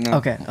telling you right now.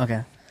 Okay,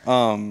 okay.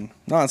 No,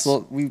 it's a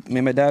little, me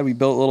and my dad, we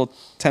built a little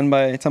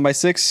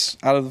 10x6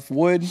 out of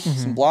wood,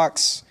 some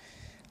blocks.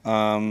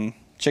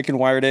 Chicken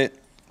wired it.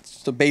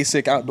 It's a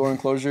basic outdoor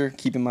enclosure,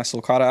 keeping my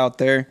sulcata out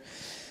there.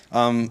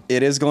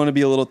 It is going to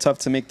be a little tough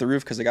to make the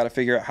roof because I got to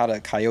figure out how to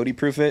coyote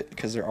proof it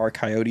because there are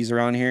coyotes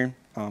around here.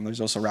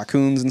 There's also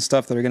raccoons and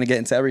stuff that are going to get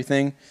into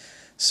everything.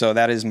 So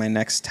that is my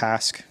next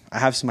task. I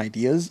have some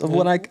ideas of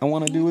what I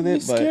want to do with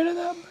it, but of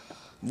that?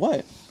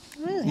 what?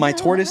 My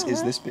tortoise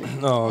is this big.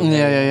 Oh,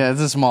 Yeah. It's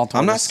a small tortoise.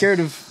 I'm not scared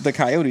of the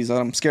coyotes.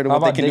 I'm scared of How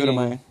what they about can do to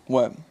digging? my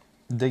what?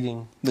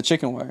 Digging. The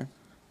chicken wire.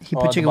 He Oh,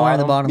 put at the chicken wire on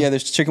the bottom? bottom. Yeah,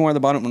 there's chicken wire at the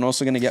bottom. I'm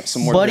also gonna get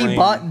some more. Buddy lame.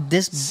 bought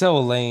this. So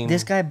lame.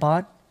 This guy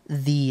bought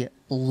the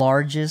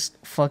largest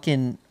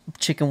fucking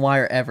chicken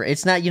wire ever.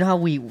 It's not. You know how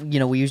we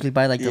usually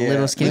buy like the Yeah,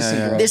 little skinny.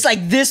 listen, bro. It's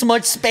like this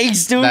much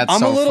space, dude. That's- I'm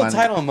so a little funny.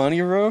 tight on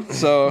money, bro.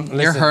 So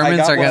Your I Hermans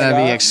got are what I going to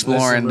be got.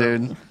 exploring,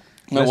 Listen, dude.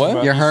 No what?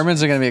 bro. Your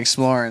Hermans are going to be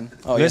exploring.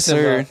 Oh yes, Listen,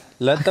 sir. bro,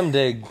 let them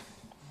dig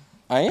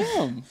I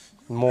am.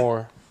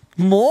 more.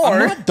 More.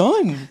 I'm not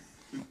done.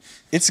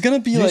 It's gonna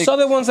be You like. saw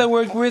the ones I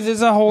work with.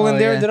 There's a hole Oh, in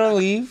there. yeah. They don't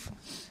leave.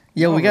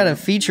 Yo, we got a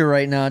feature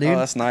right now, dude. Oh,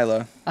 that's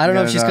Nyla. I don't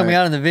know if Yeah, she's no. coming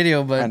out in the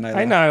video, but Hi, Nyla.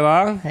 Hi,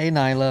 Nyla. hey,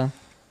 Nyla.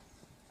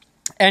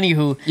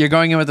 Anywho, You're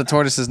going in with the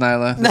tortoises,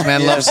 Nyla. This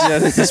man Yes, loves.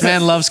 yes. This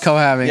man loves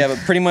cohabbing. Yeah, but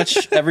pretty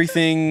much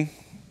everything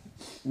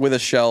with a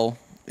shell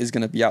is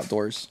gonna be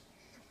outdoors,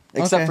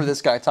 except Okay. for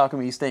this guy. Talking to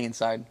me, he's staying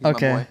inside. He's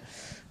Okay. my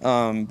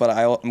boy. But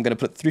I'm gonna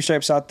put 3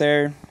 stripes out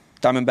there,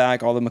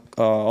 diamondback,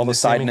 all the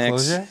side same necks.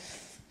 enclosure?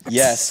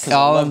 Yes, 'cause I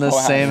All love in the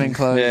cohabbing. same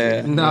enclosure.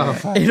 Yeah. No,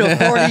 in a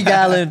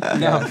 40-gallon,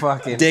 no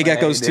fucking. Day way,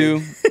 geckos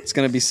dude. too. It's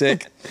gonna be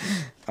sick.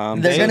 they're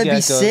Day gonna be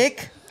geckos.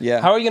 sick Yeah.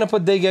 How are you gonna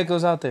put day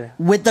geckos out there?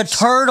 with the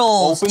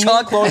turtles. Open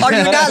Chuck, the enclosure are you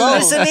and let not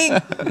it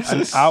go.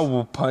 listening? I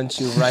will punch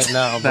you right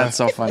now, bro. That's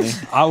so funny.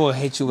 I will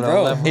hit you with a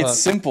Bro, left it's hook.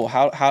 simple.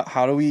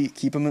 How do we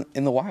keep them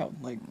in the wild?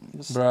 Like,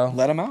 just Bro.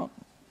 let them out.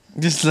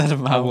 Just let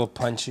him I out. will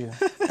punch you.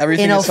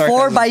 Everything In a is sarcasm.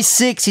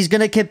 4x6, he's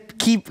gonna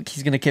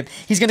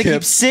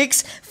keep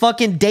 6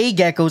 fucking day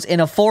geckos in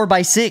a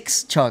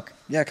 4x6. Chuck,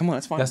 Yeah, come on,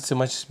 it's fine. That's too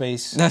much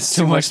space. That's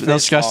too much. They'll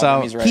stress Oh,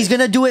 out. he's right. he's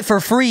gonna do it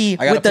for free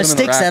gotta with the put 'em in a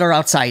sticks rack. that are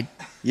outside.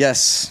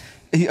 Yes.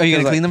 Are you going to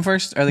like- clean them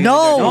first? Or are they No.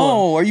 gonna be dirty?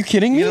 No, are you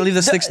kidding You me? going to leave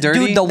the sticks dirty?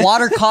 Dude, the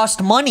water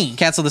cost money.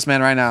 Cancel this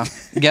man right now.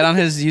 Get on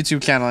his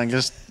YouTube channel and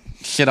just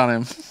shit on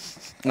him.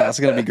 No, it's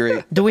gonna be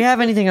great. Do we have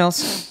anything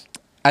else?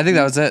 I think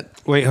that was it.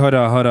 Wait, hold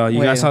on.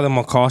 You Wait. guys saw the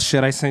Macaw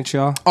shit I sent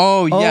y'all?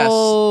 Oh, yes.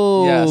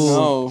 Oh. Yes.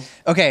 No.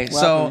 Okay, so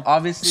happened?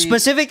 obviously.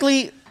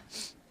 Specifically,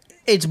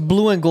 it's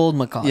blue and gold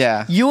macaw.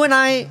 Yeah. You and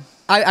I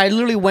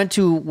literally went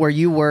to where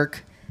you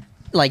work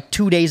like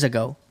 2 days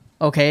ago.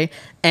 Okay.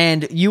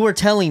 And you were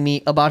telling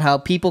me about how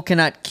people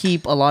cannot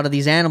keep a lot of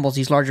these animals,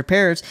 these larger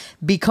parrots,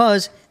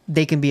 because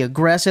they can be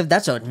aggressive.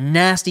 That's a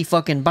nasty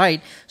fucking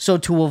bite. So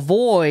to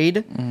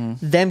avoid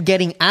them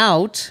getting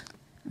out,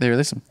 They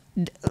release them.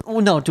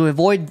 to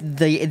avoid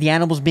the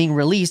animals being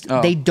released,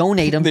 Oh. they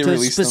donate them They to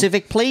release them.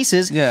 specific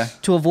places Yeah.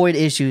 to avoid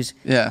issues.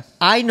 Yeah.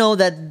 I know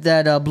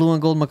that blue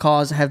and gold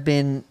macaws have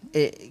been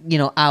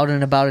out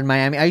and about in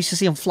Miami. I used to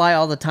see them fly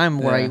all the time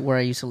Yeah. where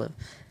I used to live.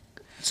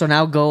 So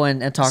now go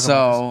and talk about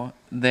So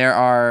there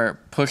are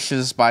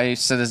pushes by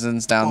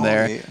citizens down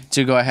there yeah.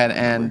 to go ahead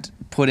and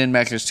put in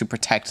measures to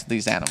protect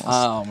these animals.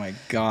 Oh my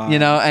god. You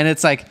know, and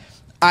it's like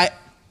I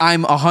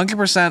I'm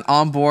 100%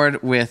 on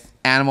board with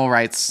animal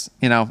rights.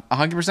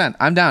 100%.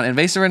 I'm down.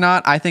 Invasive or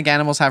not, I think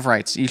animals have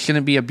rights. You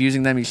shouldn't be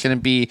abusing them. You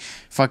shouldn't be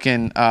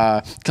fucking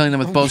killing them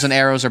with bows and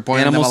arrows or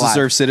boiling Animals them alive.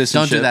 deserve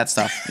citizenship. Don't do that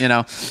stuff.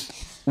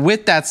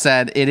 With that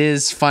said, it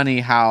is funny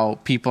how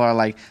people are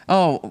like,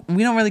 oh,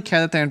 we don't really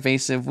care that they're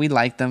invasive. We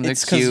like them. They're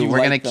It's 'cause cute. you We're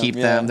going to like them, keep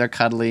yeah. them. They're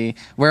cuddly.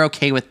 We're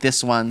okay with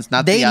this ones,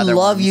 not They the other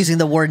love ones. using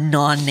the word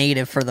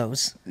non-native for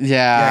those.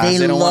 Yeah. They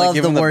they don't wanna love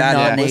give the them the word bad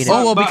non-native. whistle.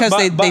 Oh, well, because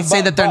they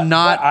say that they're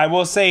not I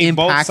will say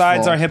both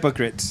sides impactful. are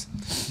hypocrites.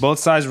 Both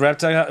sides,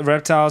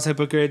 reptiles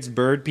hypocrites,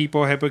 bird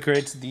people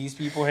hypocrites, these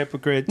people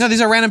hypocrites. No, these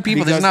are random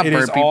people. These Because are not it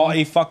bird is people. all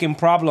a fucking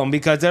problem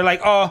because they're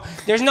like, oh,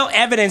 there's no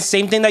evidence.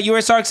 Same thing that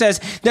USARK says.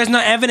 There's no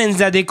evidence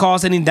that they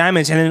cause any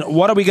damage. And then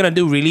what are we gonna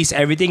do? Release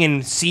everything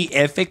and see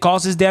if it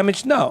causes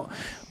damage? No,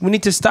 we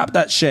need to stop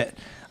that shit.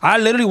 I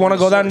literally want to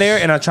go down there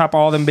and I trap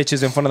all them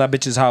bitches in front of that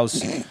bitch's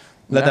house.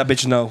 Let that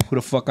bitch know who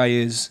the fuck I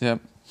is.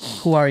 Yep.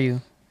 Who are you?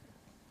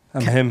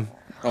 I'm him.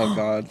 Oh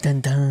God.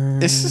 Dun,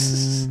 dun. I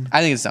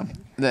think it's dumb.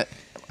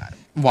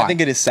 Why? I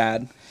think it is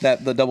sad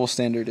that the double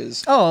standard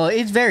is. Oh,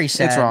 it's very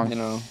sad. It's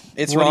wrong.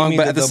 It's What do you wrong, mean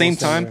but the at the double same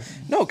time,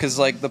 standard? no, because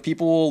like the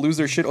people will lose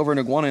their shit over an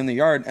iguana in the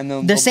yard, and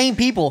then The same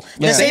people.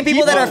 The Yeah. same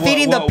people that are Well,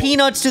 feeding well, the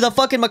peanuts to the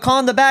fucking macaw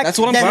in the back That's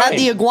what I'm that had saying.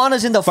 the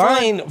iguanas in the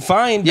front.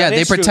 Fine. Yeah, that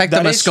they is true. protect the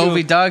That is true.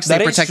 Muscovy ducks. That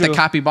They is protect the true.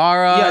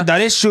 capybara. Yeah,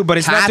 that is true, but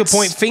it's not to cats.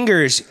 point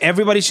fingers.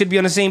 Everybody should be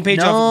on the same page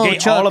No, of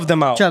get Chuck, all of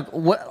them out. Chuck,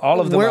 All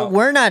of them we're, out.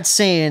 we're not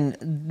saying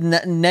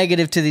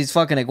negative to these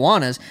fucking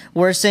iguanas.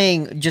 We're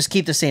saying just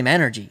keep the same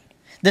energy.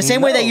 The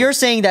same way that No. you're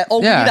saying that,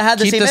 we Yeah, need to have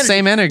the keep same the energy.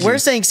 same energy. We're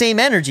saying same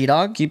energy,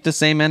 dog. Keep the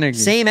same energy.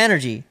 Same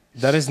energy.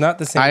 That is not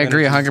the same. I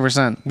agree energy.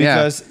 100%. Yeah.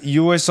 Because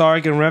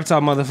USARK and reptile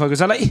motherfuckers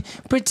are like,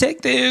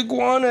 protect the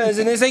iguanas.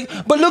 And it's like,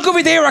 but look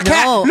over there, a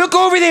cat. No. Look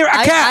over there, a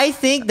cat. I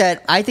think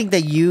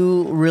that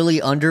you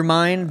really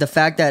undermine the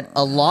fact that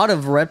a lot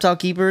of reptile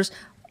keepers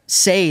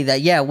say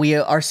that we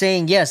are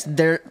saying yes,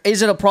 there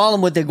isn't a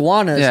problem with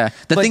iguanas. Yeah.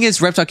 The but thing is,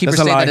 reptile keepers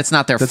That's a say lie. that it's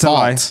not their That's a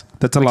lie. fault.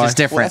 That's a which lie. is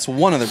different. Well, that's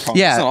one of their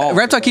problems. It's not all Yeah, of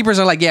reptile it. keepers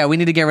are like, we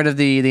need to get rid of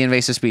the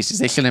invasive species.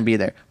 They shouldn't be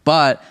there.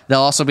 But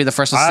they'll also be the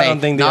first to I say, don't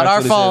think they not our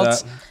actually say fault.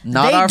 that.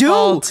 Not They our do.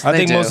 fault. I They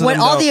think do. most of when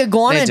them all don't. the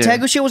iguana They and do.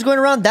 tegu shit was going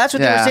around, that's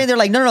what they were Yeah. saying. They're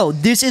like, no,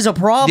 this is a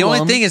problem. The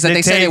only thing is that The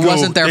they said it tegu,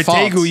 wasn't their the fault.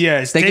 Tegu,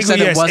 yes. They Tegu, said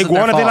yes. it wasn't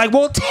Iguana, their they're fault.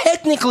 like, well,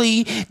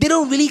 technically, they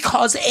don't really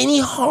cause any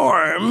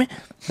harm.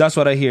 That's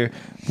what I hear.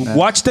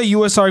 Watch the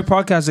USARK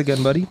podcast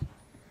again, buddy.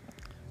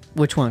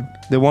 Which one?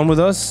 The one with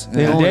us,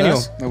 The one with Daniel.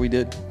 us? No, we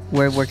did.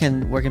 Where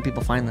can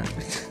people find that?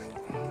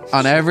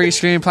 On every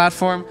streaming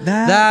platform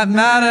that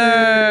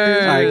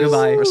matters. All right,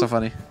 goodbye. We're so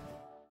funny.